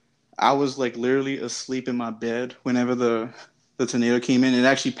 I was like literally asleep in my bed whenever the tornado came in. It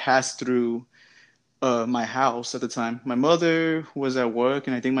actually passed through my house at the time. My mother was at work,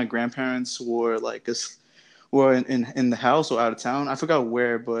 and I think my grandparents were in the house or out of town. I forgot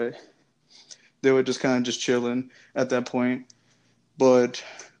where, but they were just kind of just chilling at that point. But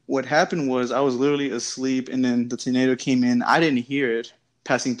what happened was I was literally asleep, and then the tornado came in. I didn't hear it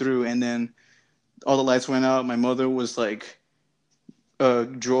passing through, and then all the lights went out. My mother was like,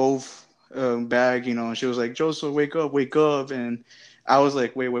 drove back, and she was like, Joseph, wake up. And I was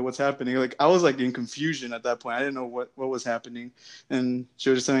like, wait, what's happening? Like, I was like in confusion at that point. I didn't know what was happening. And she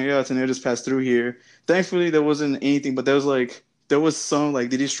was just saying, yeah, tornado just passed through here. Thankfully, there wasn't anything, but there was some, like,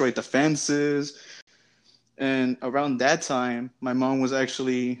 they destroyed the fences. And around that time, my mom was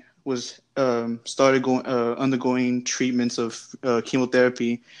started going undergoing treatments of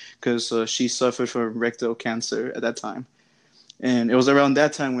chemotherapy because she suffered from rectal cancer at that time. And it was around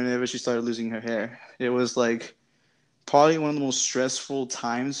that time whenever she started losing her hair. It was like probably one of the most stressful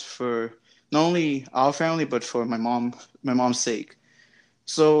times for not only our family but for my mom's sake.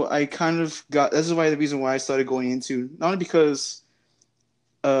 So I kind of got this is why the reason why I started going into, not only because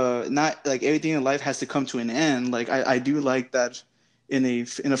not like everything in life has to come to an end. Like I do like that in a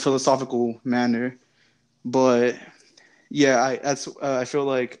philosophical manner, but yeah, I feel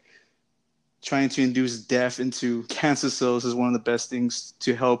like trying to induce death into cancer cells is one of the best things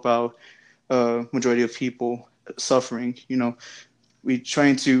to help out majority of people suffering. We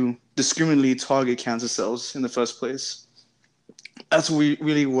trying to discriminately target cancer cells in the first place. That's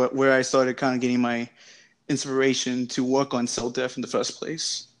really where I started kind of getting my inspiration to work on cell death in the first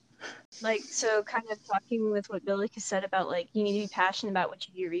place. Like, so kind of talking with what Billy has said about like you need to be passionate about what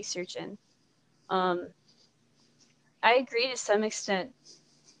you do research in. I agree to some extent.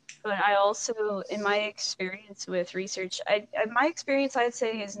 but I also, in my experience with research, my experience, I'd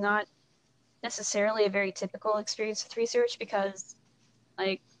say, is not necessarily a very typical experience with research because,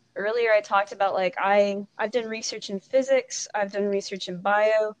 like, earlier I talked about, like, I've done research in physics, I've done research in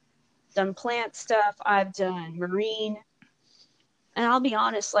bio, done plant stuff, I've done marine, and I'll be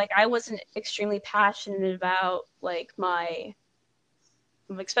honest, like, I wasn't extremely passionate about, like,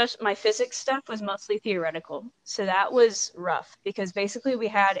 especially my physics stuff was mostly theoretical, so that was rough because basically we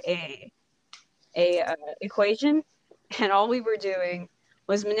had a equation, and all we were doing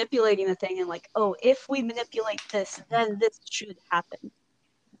was manipulating the thing and like, oh, if we manipulate this, then this should happen,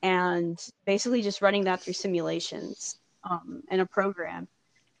 and basically just running that through simulations in a program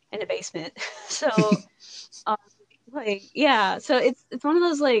in a basement. So um, like yeah, so it's one of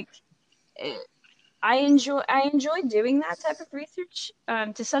those like. I enjoy doing that type of research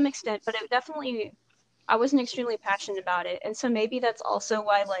to some extent, but it definitely I wasn't extremely passionate about it, and so maybe that's also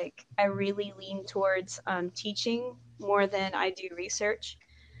why like I really lean towards teaching more than I do research.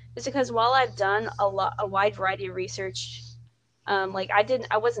 Is because while I've done a wide variety of research, like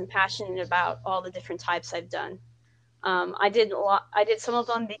I wasn't passionate about all the different types I've done. I did some of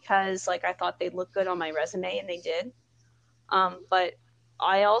them because like I thought they'd look good on my resume, and they did. But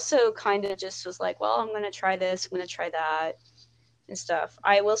I also kind of just was like, well, I'm going to try this, I'm going to try that, and stuff.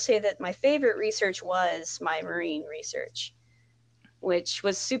 I will say that my favorite research was my marine research, which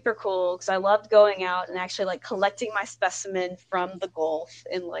was super cool because I loved going out and actually like collecting my specimen from the Gulf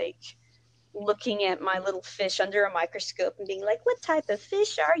and like looking at my little fish under a microscope and being like, what type of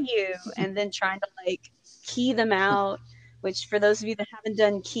fish are you? And then trying to like key them out, which for those of you that haven't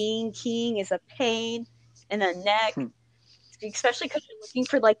done keying is a pain in the neck, especially because you're looking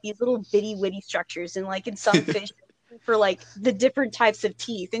for like these little bitty witty structures, and like in some fish for like the different types of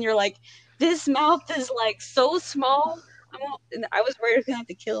teeth, and you're like, this mouth is like so small. I was worried I was gonna have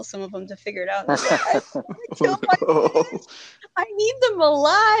to kill some of them to figure it out. And I was like, I don't want to kill my fish. I need them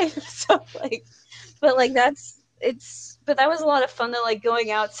alive. So like, but like but that was a lot of fun though, like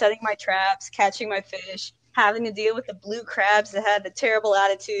going out, setting my traps, catching my fish, having to deal with the blue crabs that had the terrible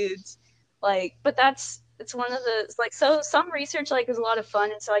attitudes. Like, but it's one of the like so some research like is a lot of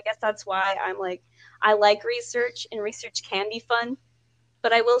fun, and so I guess that's why I'm like I like research, and research can be fun.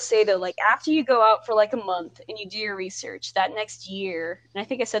 But I will say though, like after you go out for like a month and you do your research, that next year, and I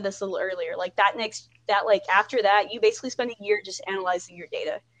think I said this a little earlier, like that like after that, you basically spend a year just analyzing your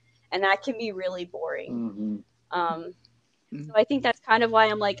data, and that can be really boring. Mm-hmm. So I think that's kind of why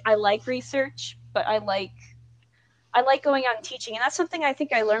I'm like I like research, but I like going out and teaching, and that's something I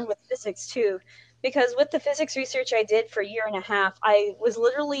think I learned with physics too, because with the physics research I did for a year and a half, I was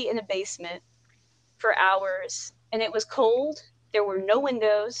literally in a basement for hours, and it was cold. There were no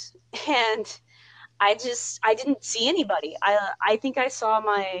windows, and I didn't see anybody. I think I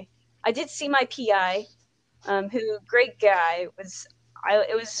did see my PI, who great guy was.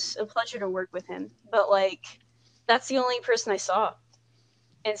 It was a pleasure to work with him, but like that's the only person I saw,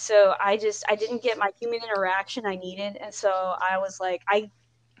 and so I didn't get my human interaction I needed, and so I was like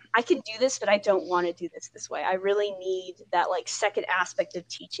I can do this, but I don't want to do this way. I really need that like second aspect of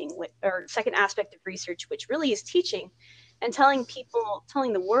teaching, or second aspect of research, which really is teaching and telling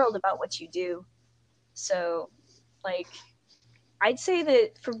the world about what you do. So, like, I'd say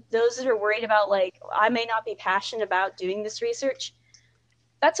that for those that are worried about like I may not be passionate about doing this research,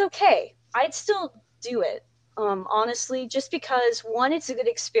 that's okay. I'd still do it. Honestly, just because one, it's a good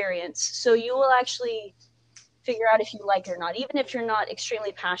experience, so you will actually figure out if you like it or not, even if you're not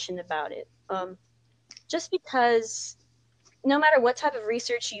extremely passionate about it. Just because no matter what type of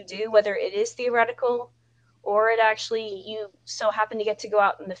research you do, whether it is theoretical or it actually you so happen to get to go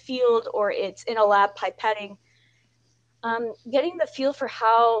out in the field or it's in a lab pipetting, getting the feel for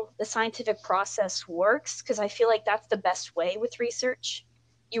how the scientific process works, because I feel like that's the best way with research.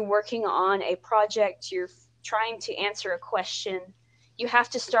 You're working on a project, you're trying to answer a question. You have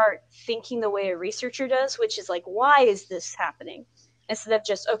to start thinking the way a researcher does, which is like, why is this happening? Instead of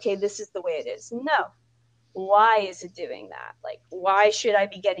just, okay, this is the way it is. No. Why is it doing that? Like, why should I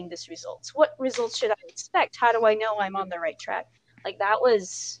be getting this results? What results should I expect? How do I know I'm on the right track? Like, that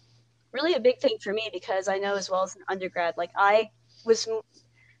was really a big thing for me because I know as well as an undergrad, like I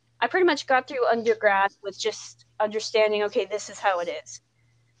pretty much got through undergrad with just understanding, okay, this is how it is.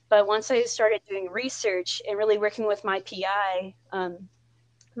 But once I started doing research and really working with my PI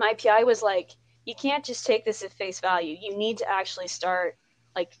was like, you can't just take this at face value. You need to actually start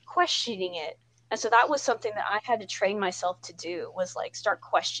like questioning it. And so that was something that I had to train myself to do, was like start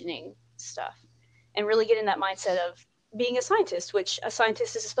questioning stuff and really get in that mindset of being a scientist, which a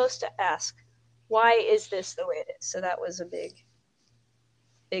scientist is supposed to ask, why is this the way it is? So that was a big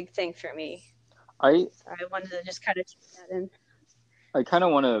big thing for me. I So I wanted to just kind of keep that in. I kind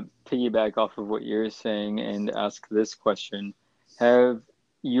of want to piggyback off of what you're saying and ask this question. Have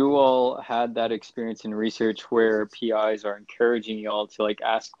you all had that experience in research where PIs are encouraging you all to like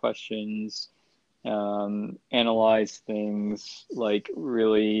ask questions, analyze things, like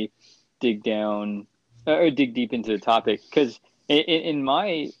really dig down or dig deep into the topic? Because in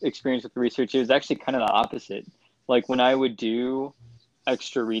my experience with research, it was actually kind of the opposite. Like when I would do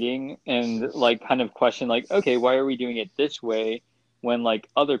extra reading and like kind of question like, okay, why are we doing it this way when like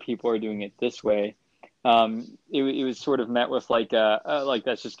other people are doing it this way? It was sort of met with like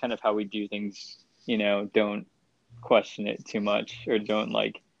that's just kind of how we do things, don't question it too much, or don't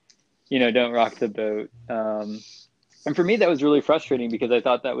like, don't rock the boat. And for me, that was really frustrating because I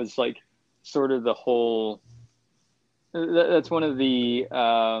thought that was like sort of the whole, that's one of the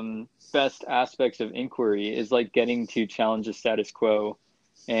best aspects of inquiry, is like getting to challenge the status quo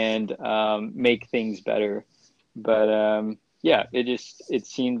and make things better. But yeah, it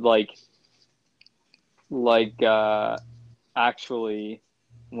seemed like actually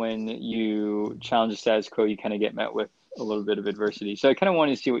when you challenge the status quo, you kind of get met with a little bit of adversity. So I kind of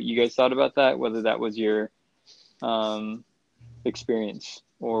wanted to see what you guys thought about that, whether that was your experience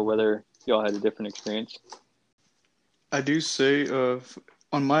or whether y'all had a different experience. I do say,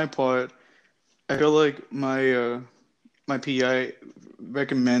 on my part, I feel like my PI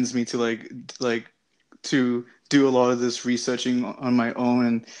recommends me to like to do a lot of this researching on my own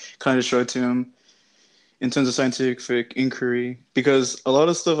and kind of show it to him in terms of scientific inquiry, because a lot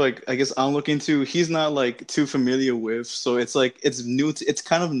of stuff like I guess I'm looking into, he's not like too familiar with, so it's like it's new to, it's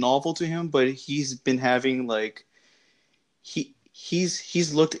kind of novel to him, but he's been having like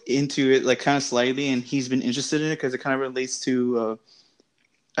he's looked into it like kind of slightly, and he's been interested in it because it kind of relates to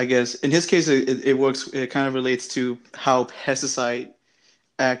I guess in his case it works, it kind of relates to how pesticide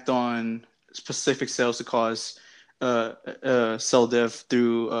act on specific cells to cause cell death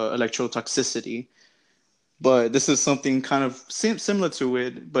through electrotoxicity. But this is something kind of similar to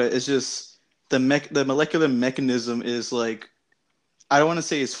it, but it's just the molecular mechanism is like, I don't want to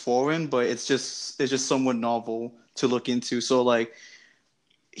say it's foreign, but it's just somewhat novel to look into. So like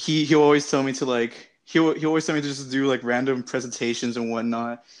he always tell me to like he always tell me to just do like random presentations and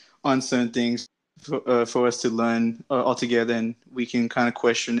whatnot on certain things for us to learn all together, and we can kind of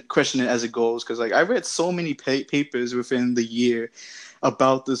question it as it goes. Because like I read so many papers within the year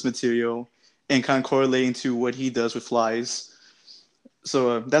about this material and kind of correlating to what he does with flies.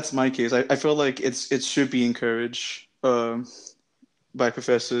 So that's my case. I feel like it should be encouraged by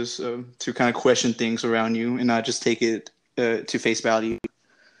professors to kind of question things around you and not just take it to face value.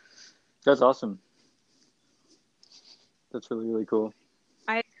 That's awesome. That's really, really cool.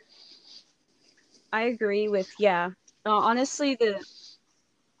 I agree with, yeah. Honestly,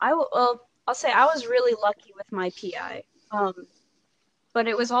 I'll say I was really lucky with my PI. But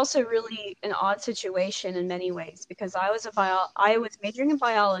it was also really an odd situation in many ways, because I was majoring in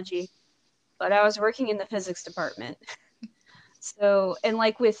biology, but I was working in the physics department. So, and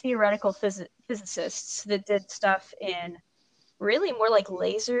like with theoretical physicists that did stuff in really more like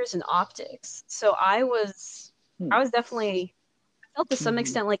lasers and optics. So I was definitely, I felt to some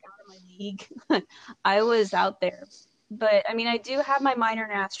extent like out of my league. I was out there. But I mean, I do have my minor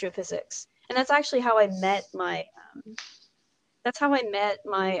in astrophysics, and that's actually how I met my not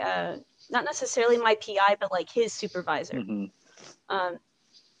necessarily my PI, but like his supervisor. Mm-hmm.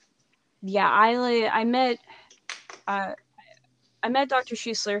 Yeah, I met Dr.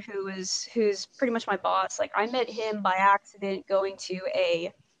 Schuessler, who's pretty much my boss. Like I met him by accident going to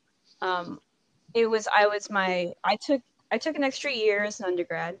a I took an extra year as an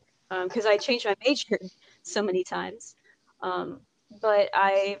undergrad because I changed my major so many times. But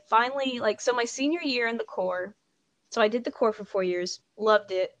I finally, like, so my senior year in the Corps, so I did the Corps for 4 years,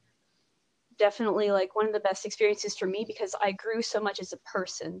 loved it. Definitely like one of the best experiences for me because I grew so much as a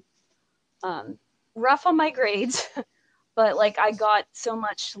person. Rough on my grades, but like I got so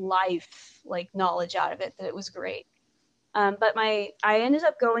much life like knowledge out of it that it was great. But I ended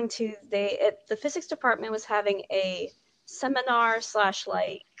up going to the physics department was having a seminar slash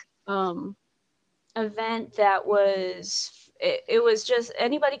like event that it was just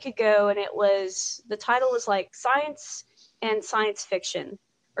anybody could go, and the title was like science and science fiction,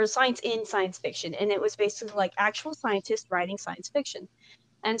 or science in science fiction, and it was basically like actual scientists writing science fiction.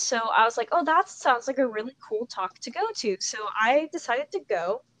 And so I was like, oh, that sounds like a really cool talk to go to. So I decided to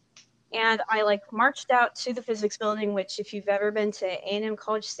go, and I like marched out to the physics building, which if you've ever been to A&M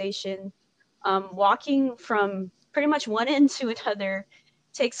College Station, walking from pretty much one end to another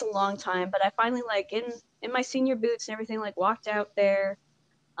takes a long time. But I finally, like in my senior boots and everything, like walked out there,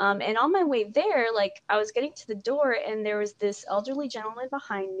 And on my way there, like I was getting to the door, and there was this elderly gentleman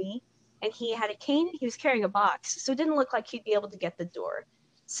behind me, and he had a cane. He was carrying a box, so it didn't look like he'd be able to get the door.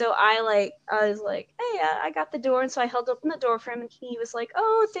 So I was like, hey, I got the door, and so I held open the door for him, and he was like,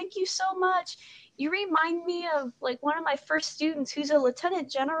 oh, thank you so much. You remind me of like one of my first students who's a lieutenant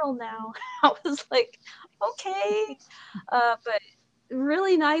general now. I was like, okay, but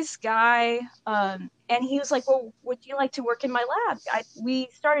really nice guy. And he was like, well, would you like to work in my lab? We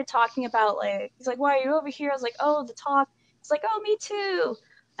started talking about like, he's like, why are you over here? I was like, oh, the talk. He's like, oh, me too.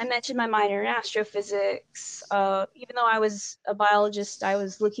 I mentioned my minor in astrophysics. Even though I was a biologist, I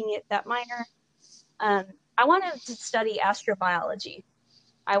was looking at that minor. Um, I wanted to study astrobiology.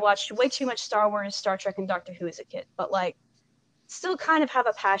 I watched way too much Star Wars, Star Trek, and Doctor Who as a kid, but like, still kind of have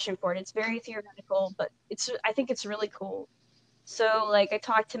a passion for it. It's very theoretical, but I think it's really cool. So like I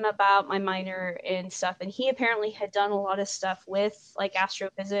talked to him about my minor and stuff, and he apparently had done a lot of stuff with like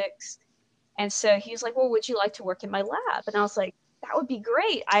astrophysics. And so he was like, well, would you like to work in my lab? And I was like, that would be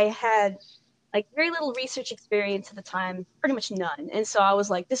great. I had like very little research experience at the time, pretty much none. And so I was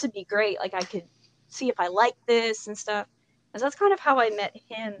like, this would be great. Like I could see if I like this and stuff. And so that's kind of how I met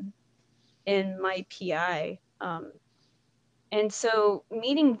him in my PI. And so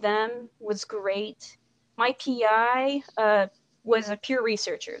meeting them was great. My PI was a pure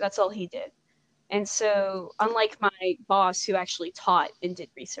researcher. That's all he did. And so, unlike my boss who actually taught and did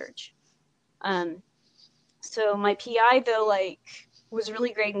research, um, so my PI though like was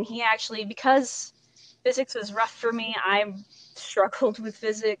really great, and he actually, because physics was rough for me, I struggled with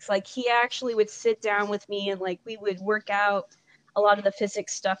physics. Like he actually would sit down with me and like we would work out a lot of the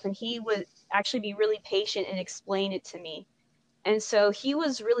physics stuff, and he would actually be really patient and explain it to me. And so he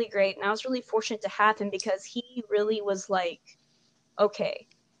was really great, and I was really fortunate to have him because he really was like, okay,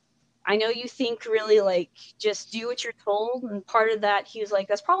 I know you think really like just do what you're told, and part of that he was like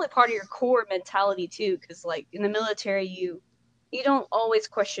that's probably part of your core mentality too, because like in the military you don't always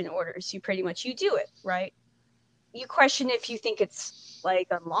question orders, you pretty much you do it, right? You question if you think it's like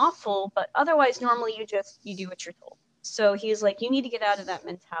unlawful, but otherwise normally you do what you're told. So he's like, you need to get out of that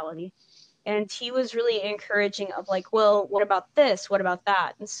mentality. And he was really encouraging of like, well, what about this, what about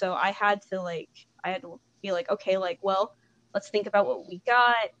that? And so I had to be like, okay, like, well, let's think about what we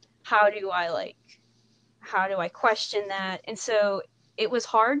got. how do i like how do I question that? And so it was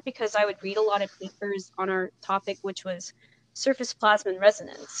hard because I would read a lot of papers on our topic, which was surface plasmon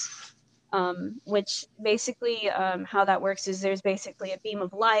resonance, which basically how that works is there's basically a beam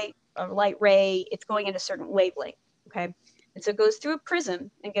of light, a light ray, it's going at a certain wavelength, okay? And so it goes through a prism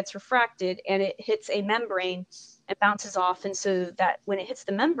and gets refracted, and it hits a membrane and bounces off. And so that when it hits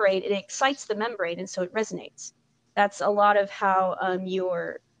the membrane, it excites the membrane, and so it resonates. That's a lot of how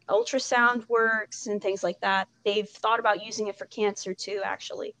your ultrasound works and things like that. They've thought about using it for cancer too,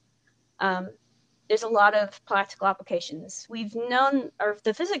 actually. Um, there's a lot of practical applications. We've known, or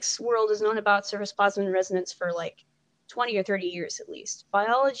the physics world has known about surface plasmon resonance for like 20 or 30 years at least.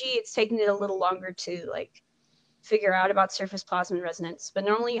 Biology, it's taken it a little longer to like figure out about surface plasmon resonance, but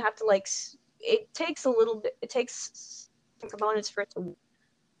normally you have to like, it takes a little bit, it takes components for it to,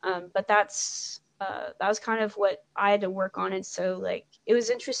 but that was kind of what I had to work on. And so like, it was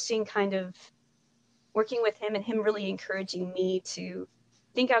interesting kind of working with him and him really encouraging me to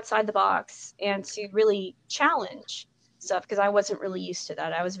think outside the box and to really challenge stuff, because I wasn't really used to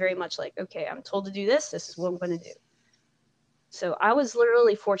that. I was very much like, okay, I'm told to do this, this is what I'm going to do. So I was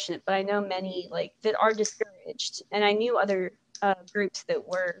literally fortunate, but I know many like that are discouraged, and I knew other groups that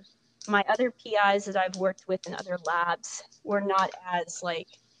were, my other PIs that I've worked with in other labs were not as like,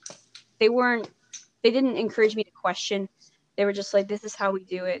 they didn't encourage me to question. They were just like, this is how we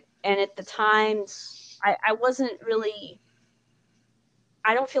do it. And at the times I wasn't really,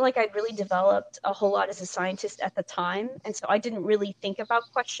 I don't feel like I'd really developed a whole lot as a scientist at the time, and so I didn't really think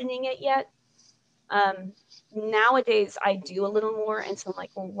about questioning it yet. Nowadays I do a little more, and so I'm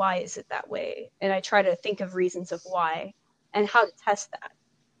like, well, why is it that way? And I try to think of reasons of why and how to test that.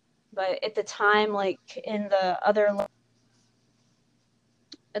 But at the time, like in the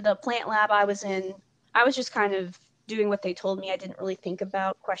plant lab I was in, I was just kind of doing what they told me. I didn't really think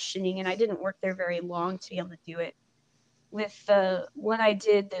about questioning, and I didn't work there very long to be able to do it. With the one I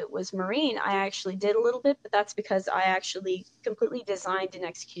did that was marine, I actually did a little bit, but that's because I actually completely designed and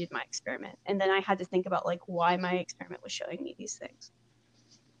executed my experiment. And then I had to think about like why my experiment was showing me these things.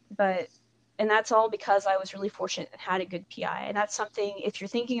 And that's all because I was really fortunate and had a good PI. And that's something, if you're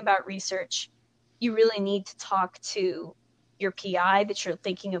thinking about research, you really need to talk to your PI that you're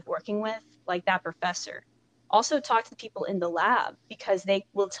thinking of working with, like that professor. Also talk to the people in the lab, because they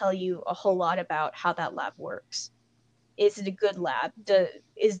will tell you a whole lot about how that lab works. is it a good lab?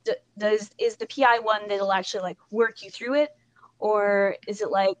 Is the PI one that'll actually like work you through it? Or is it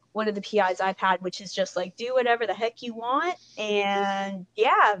like one of the PIs I've had, which is just like, do whatever the heck you want, and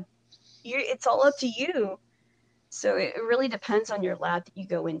yeah, it's all up to you. So it really depends on your lab that you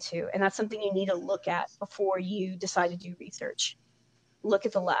go into, and that's something you need to look at before you decide to do research. Look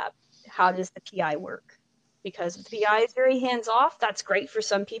at the lab. How does the PI work? Because if the PI is very hands-off, that's great for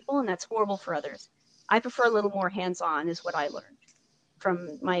some people, and that's horrible for others. I prefer a little more hands-on, is what I learned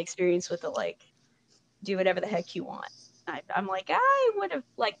from my experience with the like, do whatever the heck you want. I'm like, I would have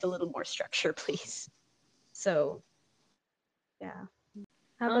liked a little more structure, please. So, yeah.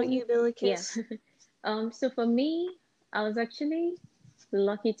 How about you, Yeah. Billikis? So for me, I was actually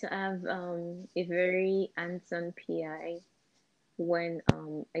lucky to have a very hands-on PI when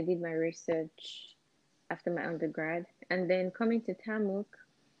I did my research after my undergrad. And then coming to Tamuk,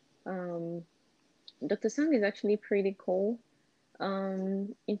 um, Dr. Song is actually pretty cool.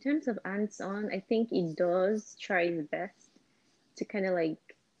 In terms of hands-on, I think it does try its best to kind of like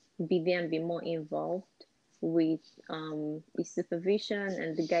be there and be more involved with his supervision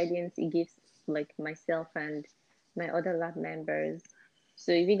and the guidance he gives like myself and my other lab members.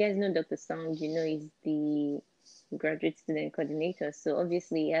 So if you guys know Dr. Song, you know he's the graduate student coordinator. So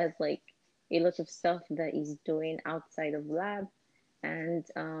obviously he has like a lot of stuff that he's doing outside of lab. And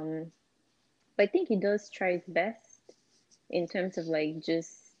but I think he does try his best in terms of like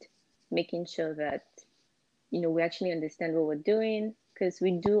just making sure that we actually understand what we're doing, because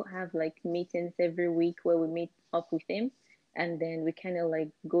we do have like meetings every week where we meet up with him, and then we kind of like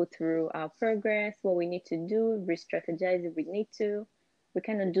go through our progress, what we need to do, re-strategize if we need to. We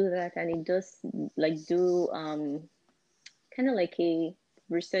kind of do that, and it does like do kind of like a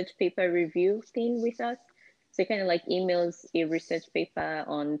research paper review thing with us. So kind of like emails a research paper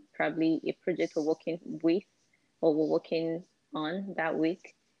on probably a project we're working with or we're working on that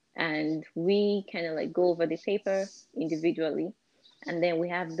week. And we kind of like go over the paper individually. And then we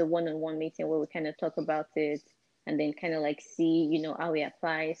have the one-on-one meeting where we kind of talk about it and then kind of like see, how it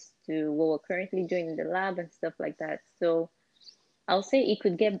applies to what we're currently doing in the lab and stuff like that. So I'll say it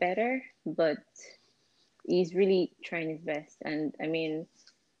could get better, but he's really trying his best. And I mean,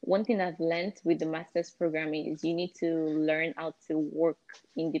 one thing I've learned with the master's program is you need to learn how to work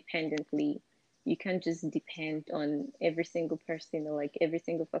independently. You can't just depend on every single person or like every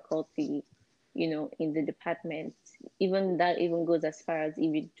single faculty, in the department. Even that even goes as far as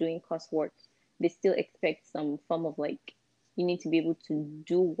if you're doing coursework, they still expect some form of like, you need to be able to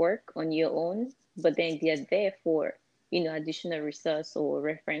do work on your own, but then they're there for, additional resource or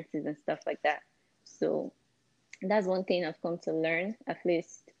references and stuff like that. So that's one thing I've come to learn, at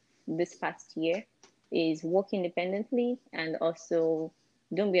least this past year, is work independently and also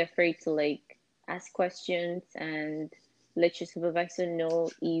don't be afraid to like ask questions and let your supervisor know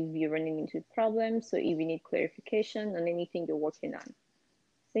if you're running into problems or if you need clarification on anything you're working on.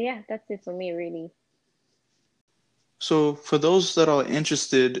 So yeah, that's it for me really. So for those that are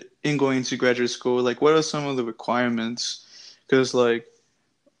interested in going to graduate school, like what are some of the requirements? Because like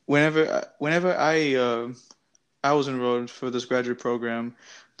whenever I was enrolled for this graduate program,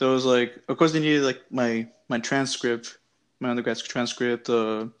 there was like, of course, they needed like my transcript, my undergrad transcript,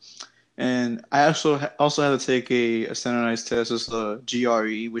 and I also had to take a standardized test as the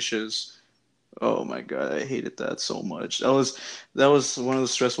GRE, which is, oh my God, I hated that so much. That was one of the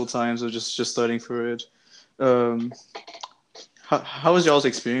stressful times of just studying for it. Um, how was y'all's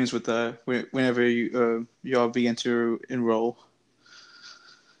experience with that whenever y'all began to enroll?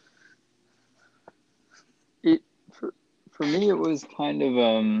 It for me it was kind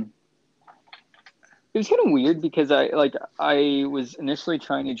of it was kind of weird because I was initially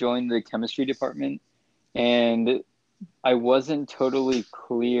trying to join the chemistry department and I wasn't totally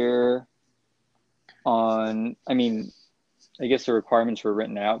clear on, I mean, I guess the requirements were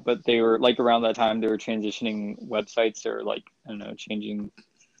written out, but they were like around that time they were transitioning websites or like, I don't know, changing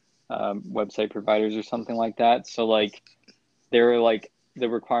website providers or something like that. So like there were like the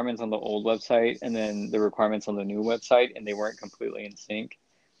requirements on the old website and then the requirements on the new website, and they weren't completely in sync.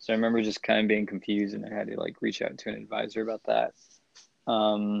 So I remember just kind of being confused, and I had to like reach out to an advisor about that.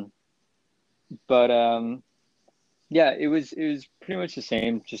 Um, but yeah, it was pretty much the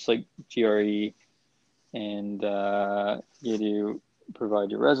same, just like GRE, and you had to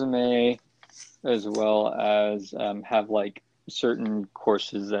provide your resume as well as have like certain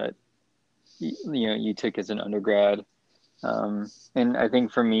courses that you took as an undergrad. And I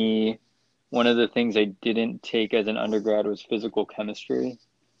think for me, one of the things I didn't take as an undergrad was physical chemistry,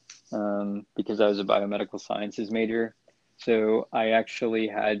 because I was a biomedical sciences major. So I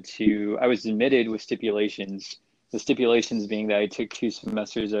actually I was admitted with stipulations the stipulations being that I took 2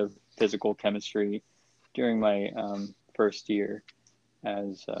 semesters of physical chemistry during my first year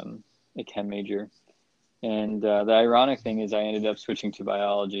as a chem major. And the ironic thing is I ended up switching to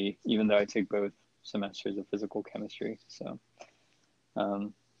biology, even though I took both semesters of physical chemistry. So,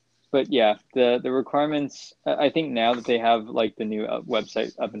 but yeah, the requirements, I think now that they have like the new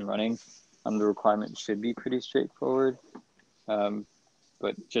website up and running, the requirements should be pretty straightforward.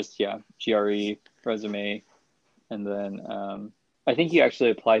 But just, yeah, GRE, resume, and then I think you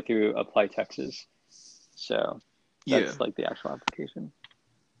actually apply through Apply Texas. So that's like the actual application.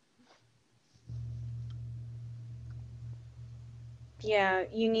 Yeah,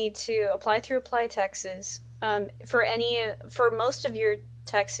 you need to apply through Apply Texas. For most of your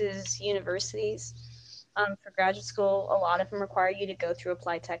Texas universities, for graduate school, a lot of them require you to go through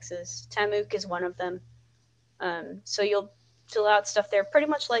Apply Texas. TAMUC is one of them. So you'll fill out stuff there pretty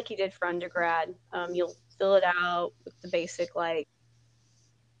much like you did for undergrad. You'll fill it out with the basic, like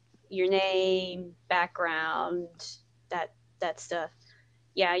your name, background, that stuff.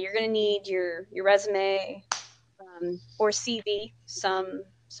 Yeah, you're gonna need your resume, or CV. Some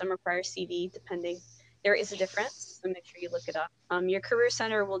require CV, depending. There is a difference, so make sure you look it up. Your career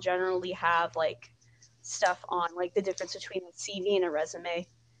center will generally have like stuff on like the difference between a CV and a resume.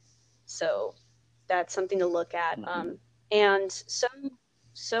 So that's something to look at. And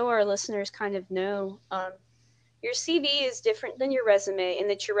so our listeners kind of know, your CV is different than your resume in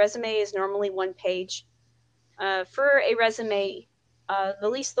that your resume is normally 1 page. For a resume, at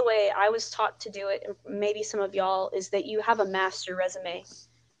least the way I was taught to do it, and maybe some of y'all, is that you have a master resume.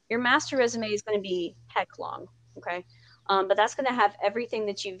 Your master resume is going to be heck long, okay? But that's going to have everything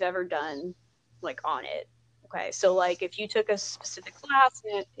that you've ever done, like, on it, okay? So, like, if you took a specific class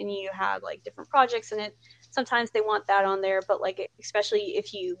in it and you had, like, different projects in it, sometimes they want that on there, but, like, especially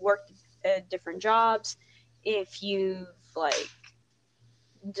if you worked at different jobs, if you've, like,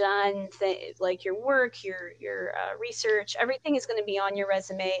 done like your work, your research, everything is going to be on your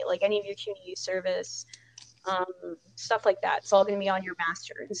resume, like any of your community service, stuff like that. It's all going to be on your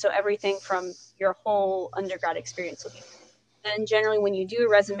master. And so everything from your whole undergrad experience will be. And generally when you do a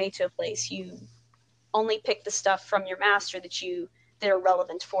resume to a place, you only pick the stuff from your master that are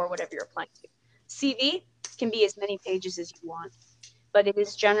relevant for whatever you're applying to. CV can be as many pages as you want, but it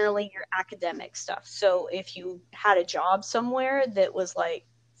is generally your academic stuff. So if you had a job somewhere that was like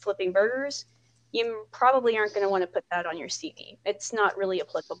flipping burgers, you probably aren't going to want to put that on your CV. It's not really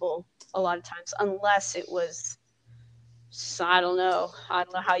applicable a lot of times, unless it was, I don't know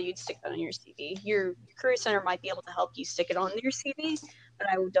how you'd stick that on your CV. Your career center might be able to help you stick it on your CV, but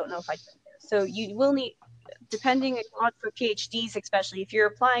I don't know if I'd put it there. So you will need, depending on for PhDs, especially if you're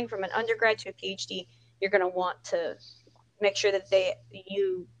applying from an undergrad to a PhD, you're going to want to make sure that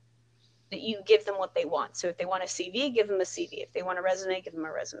you give them what they want. So if they want a CV, give them a CV. If they want a resume, give them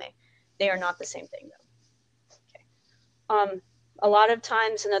a resume. They are not the same thing, though. Okay. A lot of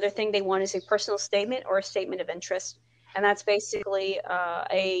times, another thing they want is a personal statement or a statement of interest, and that's basically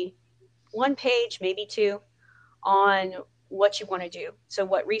a 1 page, maybe 2, on what you want to do. So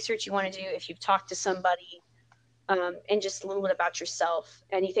what research you want to do, if you've talked to somebody, and just a little bit about yourself,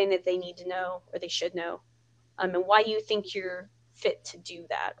 anything that they need to know or they should know, and why you think you're fit to do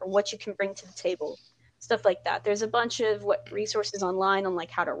that, or what you can bring to the table, stuff like that. There's a bunch of resources online on like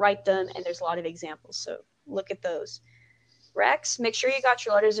how to write them, and there's a lot of examples. So look at those. Rex, make sure you got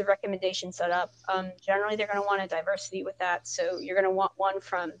your letters of recommendation set up. Generally, they're going to want a diversity with that. So you're going to want one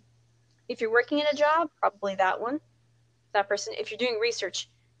from, if you're working in a job, probably that one, that person. If you're doing research,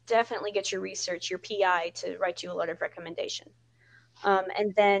 definitely get your research, your PI, to write you a letter of recommendation.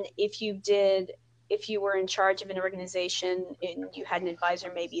 And then if you were in charge of an organization and you had an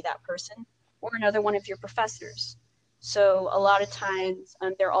advisor, maybe that person, or another one of your professors. So a lot of times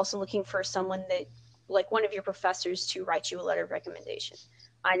they're also looking for someone that, like one of your professors, to write you a letter of recommendation.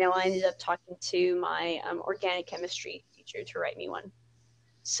 I know I ended up talking to my organic chemistry teacher to write me one.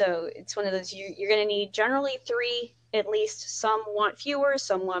 So it's one of those, you're going to need generally 3 at least. Some want fewer,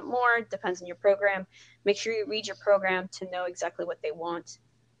 some want more, depends on your program. Make sure you read your program to know exactly what they want.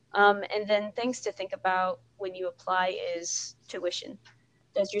 And then things to think about when you apply is tuition.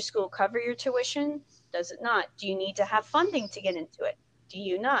 Does your school cover your tuition? Does it not? Do you need to have funding to get into it? Do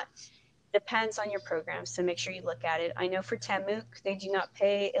you not? Depends on your program, so make sure you look at it. I know for TAMUC, they do not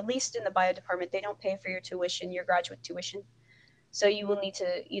pay, at least in the bio department, they don't pay for your tuition, your graduate tuition. So you will need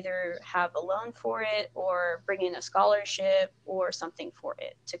to either have a loan for it, or bring in a scholarship or something for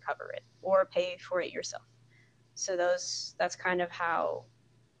it to cover it, or pay for it yourself. So that's kind of how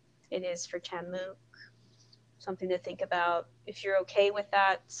it is for TAMUC. Something to think about. If you're okay with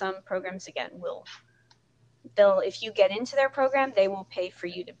that, some programs, again, will if you get into their program, they will pay for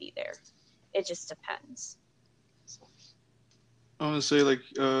you to be there. It just depends. I want to say, like,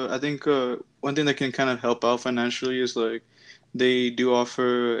 I think one thing that can kind of help out financially is like they do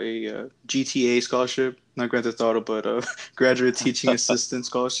offer a GTA scholarship, not Grand Theft Auto, but graduate teaching assistant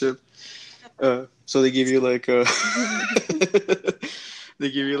scholarship. So they give you like a they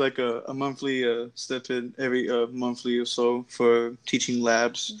give you like a monthly stipend every monthly or so for teaching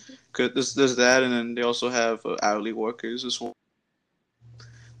labs. Cause there's that, and then they also have hourly workers as well.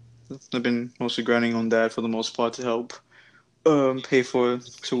 I've been mostly grinding on that for the most part to help pay for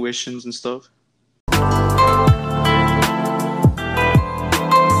tuitions and stuff.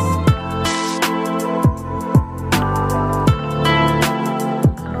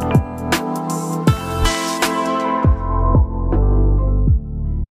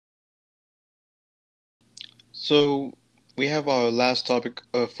 So we have our last topic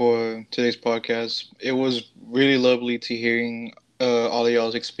for today's podcast. It was really lovely to hearing all of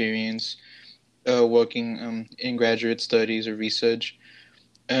y'all's experience working in graduate studies or research.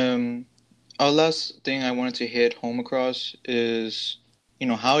 Um, our last thing I wanted to hit home across is,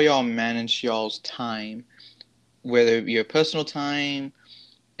 how y'all manage y'all's time, whether it be your personal time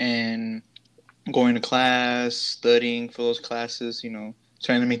and going to class, studying for those classes,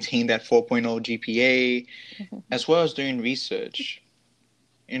 trying to maintain that 4.0 GPA, as well as doing research.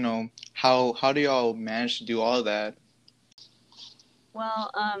 How do y'all manage to do all that?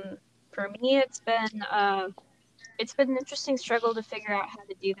 Well, for me, it's been an interesting struggle to figure out how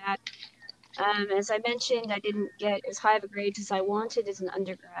to do that. As I mentioned, I didn't get as high of a grade as I wanted as an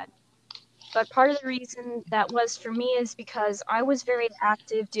undergrad. But part of the reason that was for me is because I was very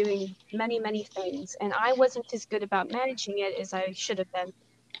active doing many, many things, and I wasn't as good about managing it as I should have been.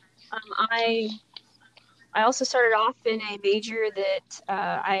 I also started off in a major that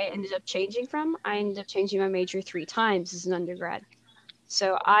I ended up changing from. I ended up changing my major 3 times as an undergrad.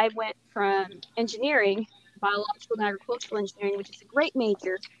 So I went from engineering, biological and agricultural engineering, which is a great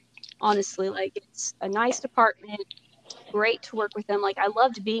major, honestly. Like, it's a nice department, great to work with them. Like, I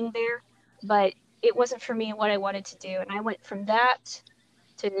loved being there, but it wasn't for me what I wanted to do. And I went from that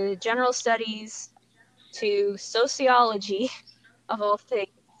to general studies to sociology, of all things.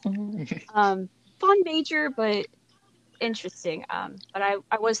 Fun major, but interesting. But I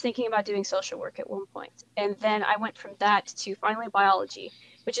was thinking about doing social work at one point. And then I went from that to finally biology,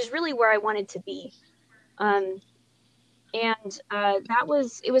 which is really where I wanted to be. And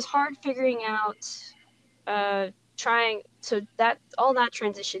it was hard figuring out, all that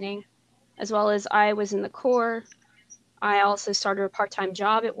transitioning, as well as I was in the Corps. I also started a part-time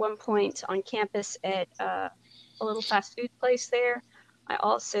job at one point on campus at a little fast food place there. I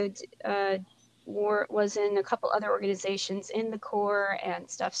also was in a couple other organizations in the Corps and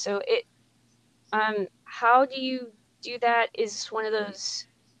stuff. So how do you do that is one of those,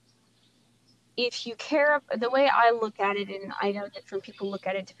 if you care, the way I look at it, and I know different people look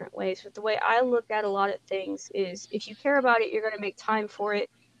at it different ways, but the way I look at a lot of things is if you care about it, you're going to make time for it,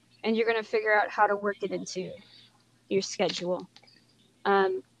 and you're going to figure out how to work it into your schedule.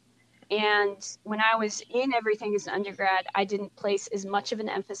 And when I was in everything as an undergrad, I didn't place as much of an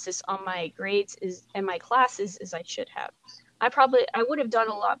emphasis on my grades and my classes as I should have. I would have done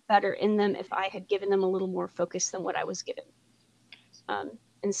a lot better in them if I had given them a little more focus than what I was given.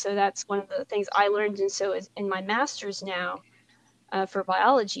 And so that's one of the things I learned. And so in my master's now for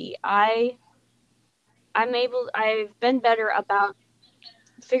biology, I've been better about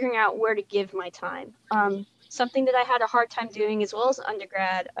figuring out where to give my time. Something that I had a hard time doing as well as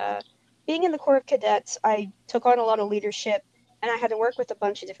undergrad, being in the Corps of Cadets, I took on a lot of leadership and I had to work with a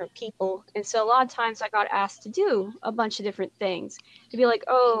bunch of different people. And so a lot of times I got asked to do a bunch of different things. To be like,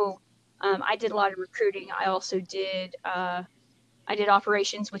 I did a lot of recruiting. I also did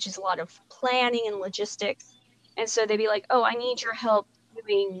operations, which is a lot of planning and logistics. And so they'd be like, oh, I need your help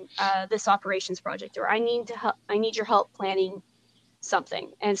doing this operations project, or I need your help planning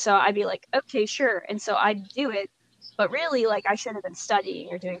something. And so I'd be like, okay, sure. And so I'd do it, but really, like, I should have been studying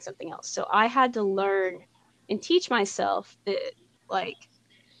or doing something else. So I had to learn and teach myself that, like,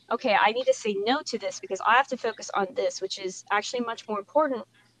 okay, I need to say no to this because I have to focus on this, which is actually much more important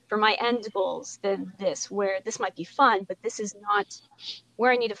for my end goals than this, where this might be fun, but this is not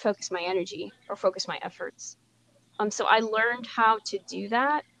where I need to focus my energy or focus my efforts. So I learned how to do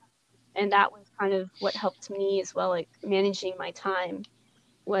that, and that was kind of what helped me as well, like managing my time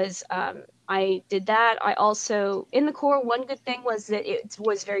was I did that. I also, in the Corps, one good thing was that it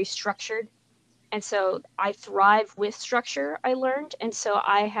was very structured. And so I thrive with structure, I learned. And so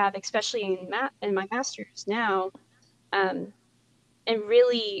I have, especially in my master's now, and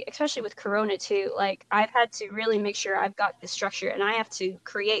really, especially with Corona too, like I've had to really make sure I've got the structure, and I have to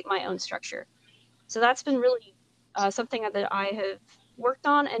create my own structure. So that's been really something that I have worked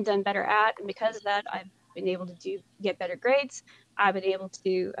on and done better at, and because of that, I've been able to get better grades. I've been able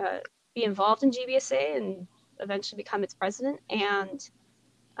to be involved in GBSA and eventually become its president, and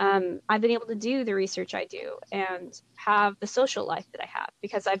I've been able to do the research I do and have the social life that I have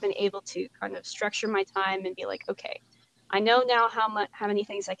because I've been able to kind of structure my time and be like, okay, I know now how many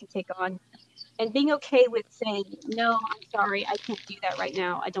things I can take on, and being okay with saying no, I'm sorry, I can't do that right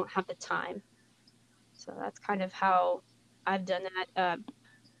now. I don't have the time. So that's kind of how I've done that.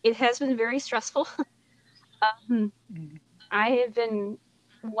 It has been very stressful. um, I have been,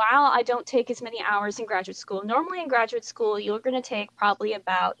 while I don't take as many hours in graduate school, normally in graduate school, you're going to take probably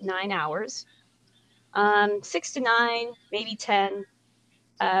about 9 hours, 6 to 9, maybe 10,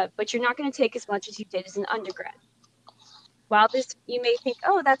 but you're not going to take as much as you did as an undergrad. While this, you may think,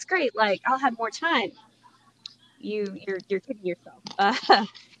 oh, that's great, like I'll have more time. You're kidding yourself.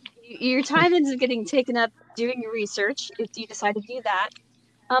 Your time ends up getting taken up doing your research if you decide to do that.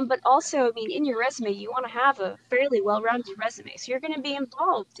 But also, I mean, in your resume, you want to have a fairly well-rounded resume. So you're going to be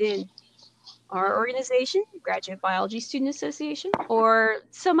involved in our organization, Graduate Biology Student Association, or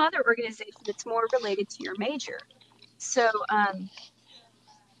some other organization that's more related to your major. So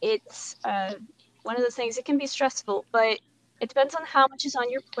it's one of those things. It can be stressful, but it depends on how much is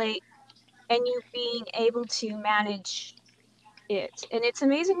on your plate and you being able to manage it. And it's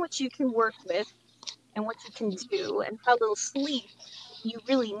amazing what you can work with and what you can do and how little sleep you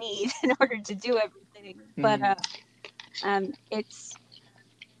really need in order to do everything. But it's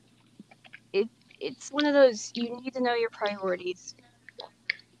it's one of those, you need to know your priorities.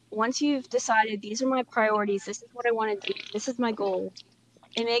 Once you've decided these are my priorities, this is what I want to do, this is my goal,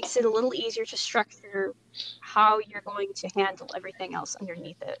 it makes it a little easier to structure how you're going to handle everything else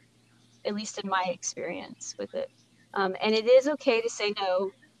underneath it, at least in my experience with it. And it is okay to say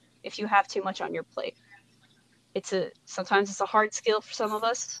no if you have too much on your plate. Sometimes it's a hard skill for some of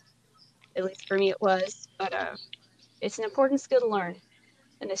us, at least for me it was, but it's an important skill to learn.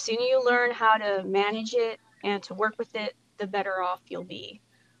 And the sooner you learn how to manage it and to work with it, the better off you'll be.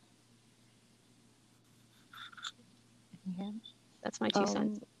 Yeah. That's my 2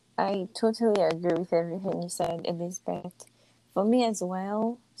 cents. I totally agree with everything you said, Elizabeth. For me as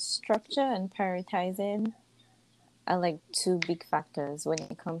well, structure and prioritizing are like two big factors when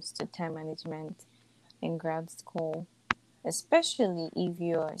it comes to time management in grad school, especially if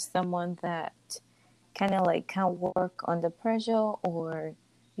you're someone that kind of like can't work under pressure or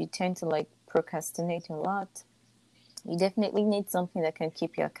you tend to like procrastinate a lot. You definitely need something that can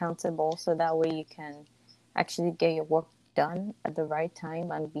keep you accountable so that way you can actually get your work done at the right time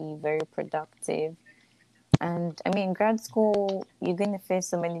and be very productive. And I mean, grad school, you're going to face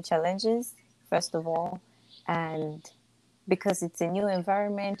so many challenges, first of all. And because it's a new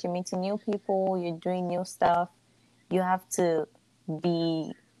environment, you're meeting new people, you're doing new stuff, you have to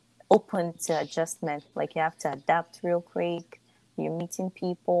be open to adjustment. Like you have to adapt real quick. You're meeting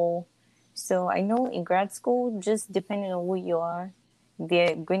people. So I know in grad school, just depending on who you are,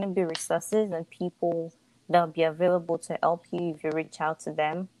 there are going to be resources and people that'll be available to help you if you reach out to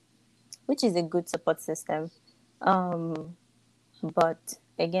them, which is a good support system. But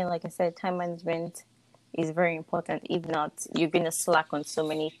again, like I said, time management is very important. If not, you're going to slack on so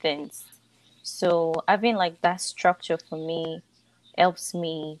many things. So having like that structure for me helps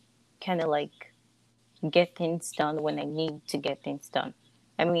me kind of like get things done when I need to get things done.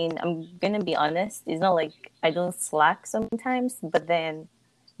 I mean, I'm going to be honest, it's not like I don't slack sometimes, but then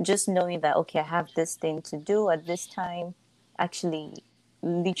just knowing that, okay, I have this thing to do at this time actually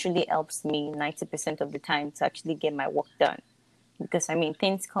literally helps me 90% of the time to actually get my work done. Because I mean,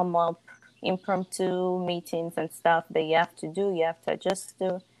 things come up, impromptu meetings and stuff that you have to do, you have to adjust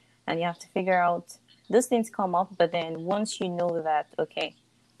to, and you have to figure out those things come up. But then once you know that, okay,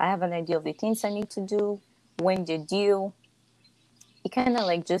 I have an idea of the things I need to do, when they're due, it kind of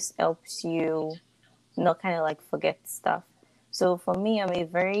like just helps you not kind of like forget stuff. So for me, I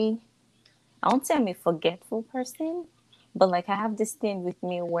won't say I'm a forgetful person, but like I have this thing with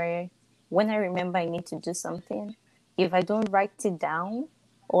me where when I remember I need to do something, if I don't write it down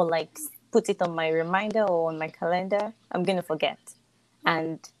or like put it on my reminder or on my calendar, I'm gonna forget.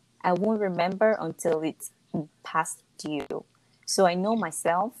 And I won't remember until it's past due. So I know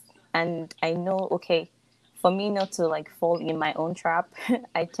myself and I know, okay, for me not to like fall in my own trap,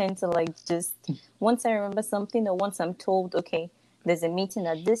 I tend to like just once I remember something or once I'm told, okay, there's a meeting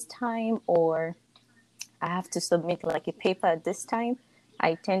at this time or I have to submit like a paper at this time,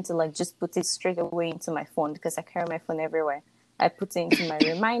 I tend to like just put it straight away into my phone because I carry my phone everywhere. I put it into my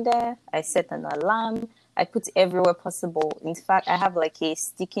reminder. I set an alarm. I put it everywhere possible. In fact, I have like a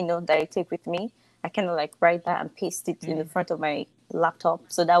sticky note that I take with me. I kind of like write that and paste it in the front of my laptop.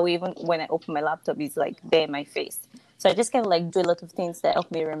 So that way, even when I open my laptop, it's like there in my face. So I just kind of like do a lot of things that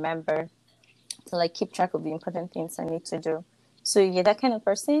help me remember to like keep track of the important things I need to do. So if you're that kind of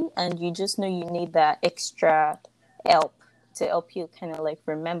person and you just know you need that extra help to help you kind of like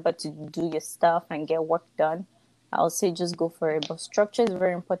remember to do your stuff and get work done, I'll say just go for it. But structure is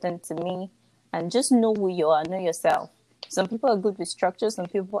very important to me. And just know who you are, know yourself. Some people are good with structure, some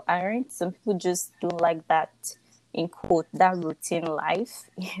people aren't. Some people just don't like that, in quote, that routine life.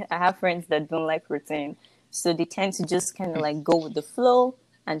 I have friends that don't like routine. So they tend to just kind of like go with the flow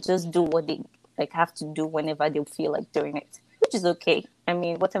and just do what they like have to do whenever they feel like doing it, which is okay. I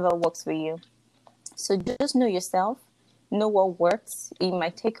mean, whatever works for you. So just know yourself, know what works. It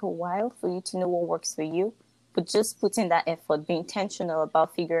might take a while for you to know what works for you, but just put in that effort, be intentional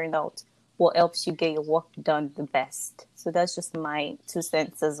about figuring out what helps you get your work done the best. So that's just my 2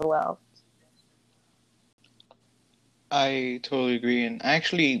 cents as well. I totally agree, and I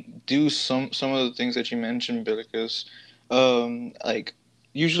actually do some of the things that you mentioned, because, like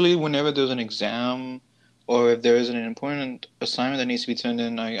usually whenever there's an exam or if there is an important assignment that needs to be turned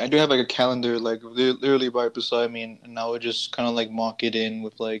in, I do have like a calendar like literally right beside me, and I would just kind of like mark it in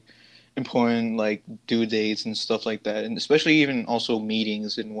with like important like due dates and stuff like that, and especially even also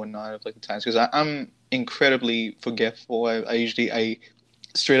meetings and whatnot of like the times, because I'm incredibly forgetful. I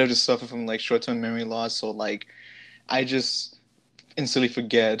straight up just suffer from like short-term memory loss, so like I just instantly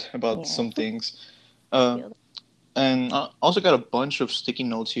forget about Yeah. some things. And I also got a bunch of sticky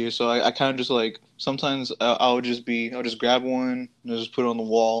notes here, so I kind of just like sometimes I'll just grab one and I'll just put it on the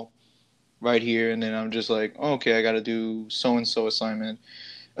wall right here, and then I'm just like, oh, okay, I got to do so and so assignment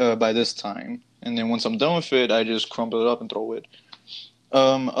by this time, and then once I'm done with it, I just crumple it up and throw it.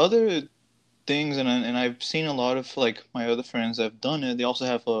 Other things, and I've seen a lot of like my other friends that have done it. They also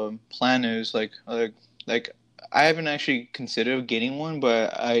have planners, like I haven't actually considered getting one,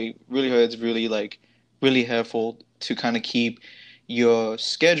 but I really heard it's really like really helpful to kind of keep your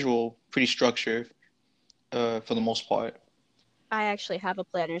schedule pretty structured for the most part. I actually have a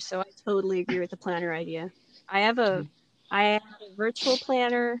planner, so I totally agree with the planner idea. I have a virtual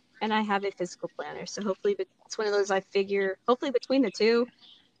planner and I have a physical planner. So hopefully it's one of those I figure hopefully between the two,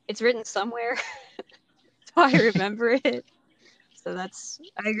 it's written somewhere so I remember it. So I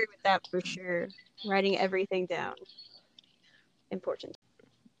agree with that for sure. Writing everything down. Important.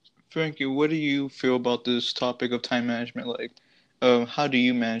 Frankie, what do you feel about this topic of time management? Like, how do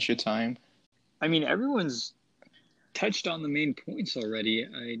you manage your time? I mean, everyone's touched on the main points already,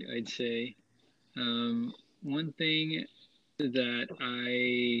 I'd say. One thing that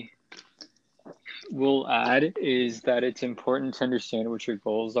I will add is that it's important to understand what your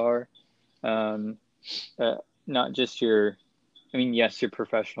goals are. Um, Not just yes, your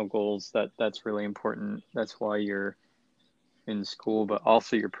professional goals, that's really important. That's why you're in school, but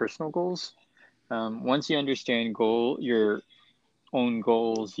also your personal goals. Once you understand your own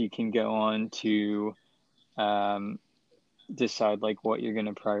goals, you can go on to decide like what you're going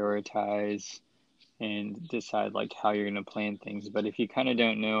to prioritize and decide like how you're going to plan things. But if you kind of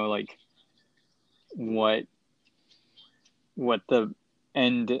don't know like what the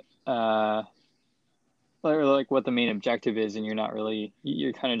end or like what the main objective is, and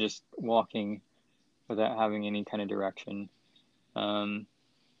you're kind of just walking without having any kind of direction.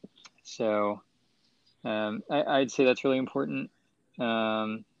 So I'd say that's really important.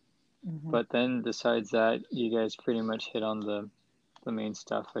 But then besides that, you guys pretty much hit on the main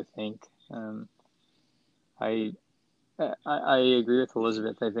stuff, I think. I agree with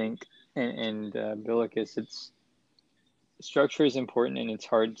Elizabeth, I think, and Billikis. Structure is important, and it's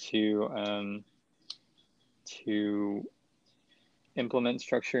hard to implement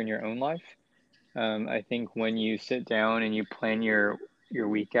structure in your own life. I think when you sit down and you plan your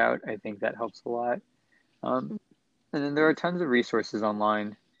week out, I think that helps a lot. And then there are tons of resources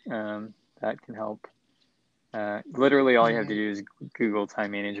online that can help. Literally, all you have to do is Google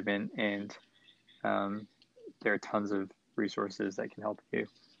time management, and there are tons of resources that can help you.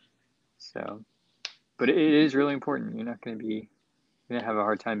 So, but it is really important. You're going to have a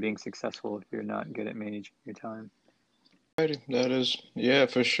hard time being successful if you're not good at managing your time. That is, yeah,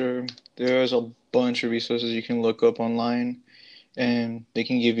 for sure. There's a bunch of resources you can look up online, and they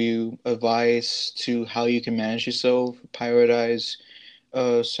can give you advice to how you can manage yourself, prioritize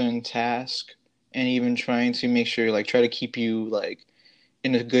a certain task, and even trying to make sure, like, try to keep you like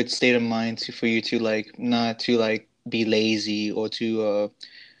in a good state of mind for you to like not to like be lazy or to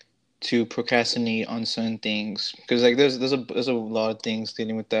to procrastinate on certain things, because like there's a lot of things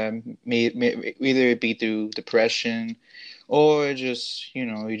dealing with that. Either it be through depression, or just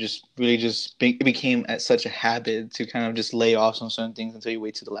you just really it became at such a habit to kind of just lay off on certain things until you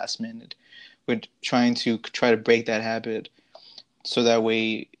wait to the last minute. We're trying to break that habit, so that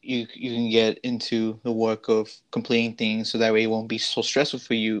way you can get into the work of completing things, so that way it won't be so stressful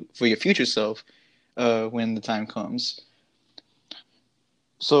for your future self when the time comes.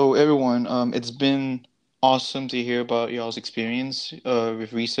 So everyone, it's been awesome to hear about y'all's experience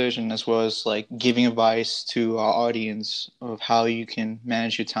with research, and as well as like giving advice to our audience of how you can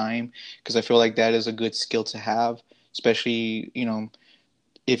manage your time, because I feel like that is a good skill to have, especially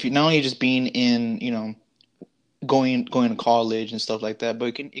if you not only just being in going to college and stuff like that,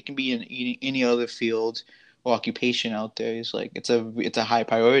 but it can be in any other field or occupation out there. It's like it's a high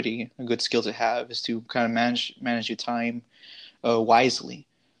priority. A good skill to have is to kind of manage your time wisely.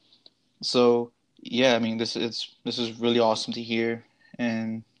 So yeah, I mean this is really awesome to hear,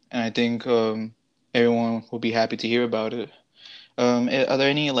 and I think everyone will be happy to hear about it. Are there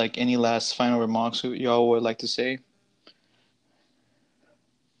any last final remarks y'all would like to say?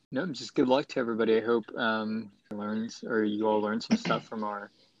 No, just good luck to everybody. I hope you all learn some stuff from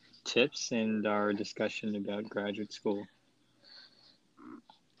our tips and our discussion about graduate school.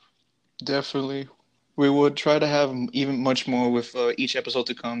 Definitely. We would try to have even much more with each episode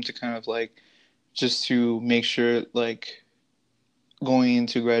to come, to kind of like just to make sure like going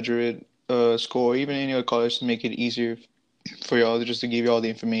into graduate school or even any other college, to make it easier for y'all, to just to give you all the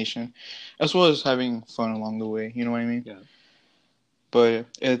information, as well as having fun along the way. You know what I mean? Yeah. But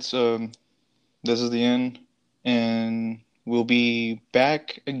it's this is the end, and we'll be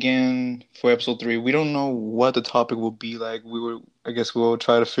back again for episode 3. We don't know what the topic will be like. I guess we'll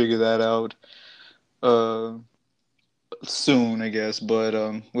try to figure that out uh soon, I guess. But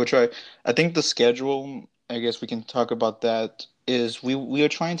we'll try. I think the schedule, I guess we can talk about that, is we are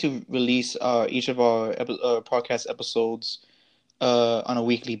trying to release each of our podcast episodes on a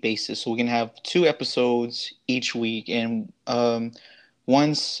weekly basis, so we can have 2 episodes each week. And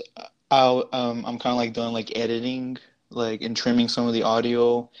once I'm kind of like done like editing, like, and trimming some of the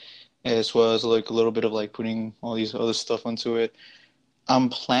audio, as well as like a little bit of like putting all these other stuff onto it, I'm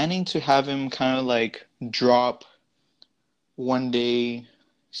planning to have him kind of like drop one day,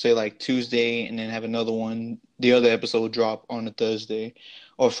 say like Tuesday, and then have the other episode drop on a Thursday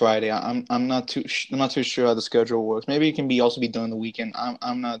or Friday. I'm not too sure how the schedule works. Maybe it can be also be done the weekend.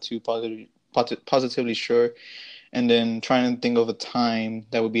 I'm not too positively sure. And then trying to think of a time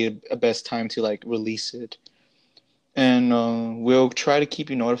that would be a best time to like release it. And we'll try to keep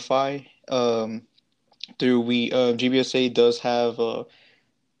you notified. Through we GBSA does have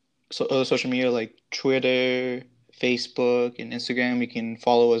other social media like Twitter, Facebook, and Instagram. You can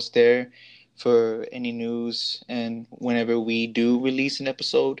follow us there for any news and whenever we do release an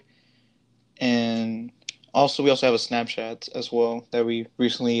episode. And we also have a Snapchat as well that we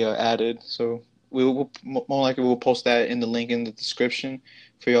recently added. So more likely we'll post that in the link in the description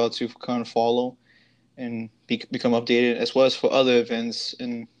for y'all to kind of follow and become updated, as well as for other events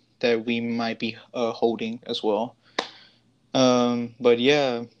and that we might be holding as well. But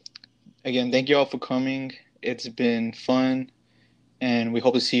yeah, again, thank you all for coming. It's been fun, and we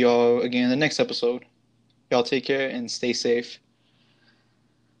hope to see y'all again in the next episode. Y'all take care and stay safe.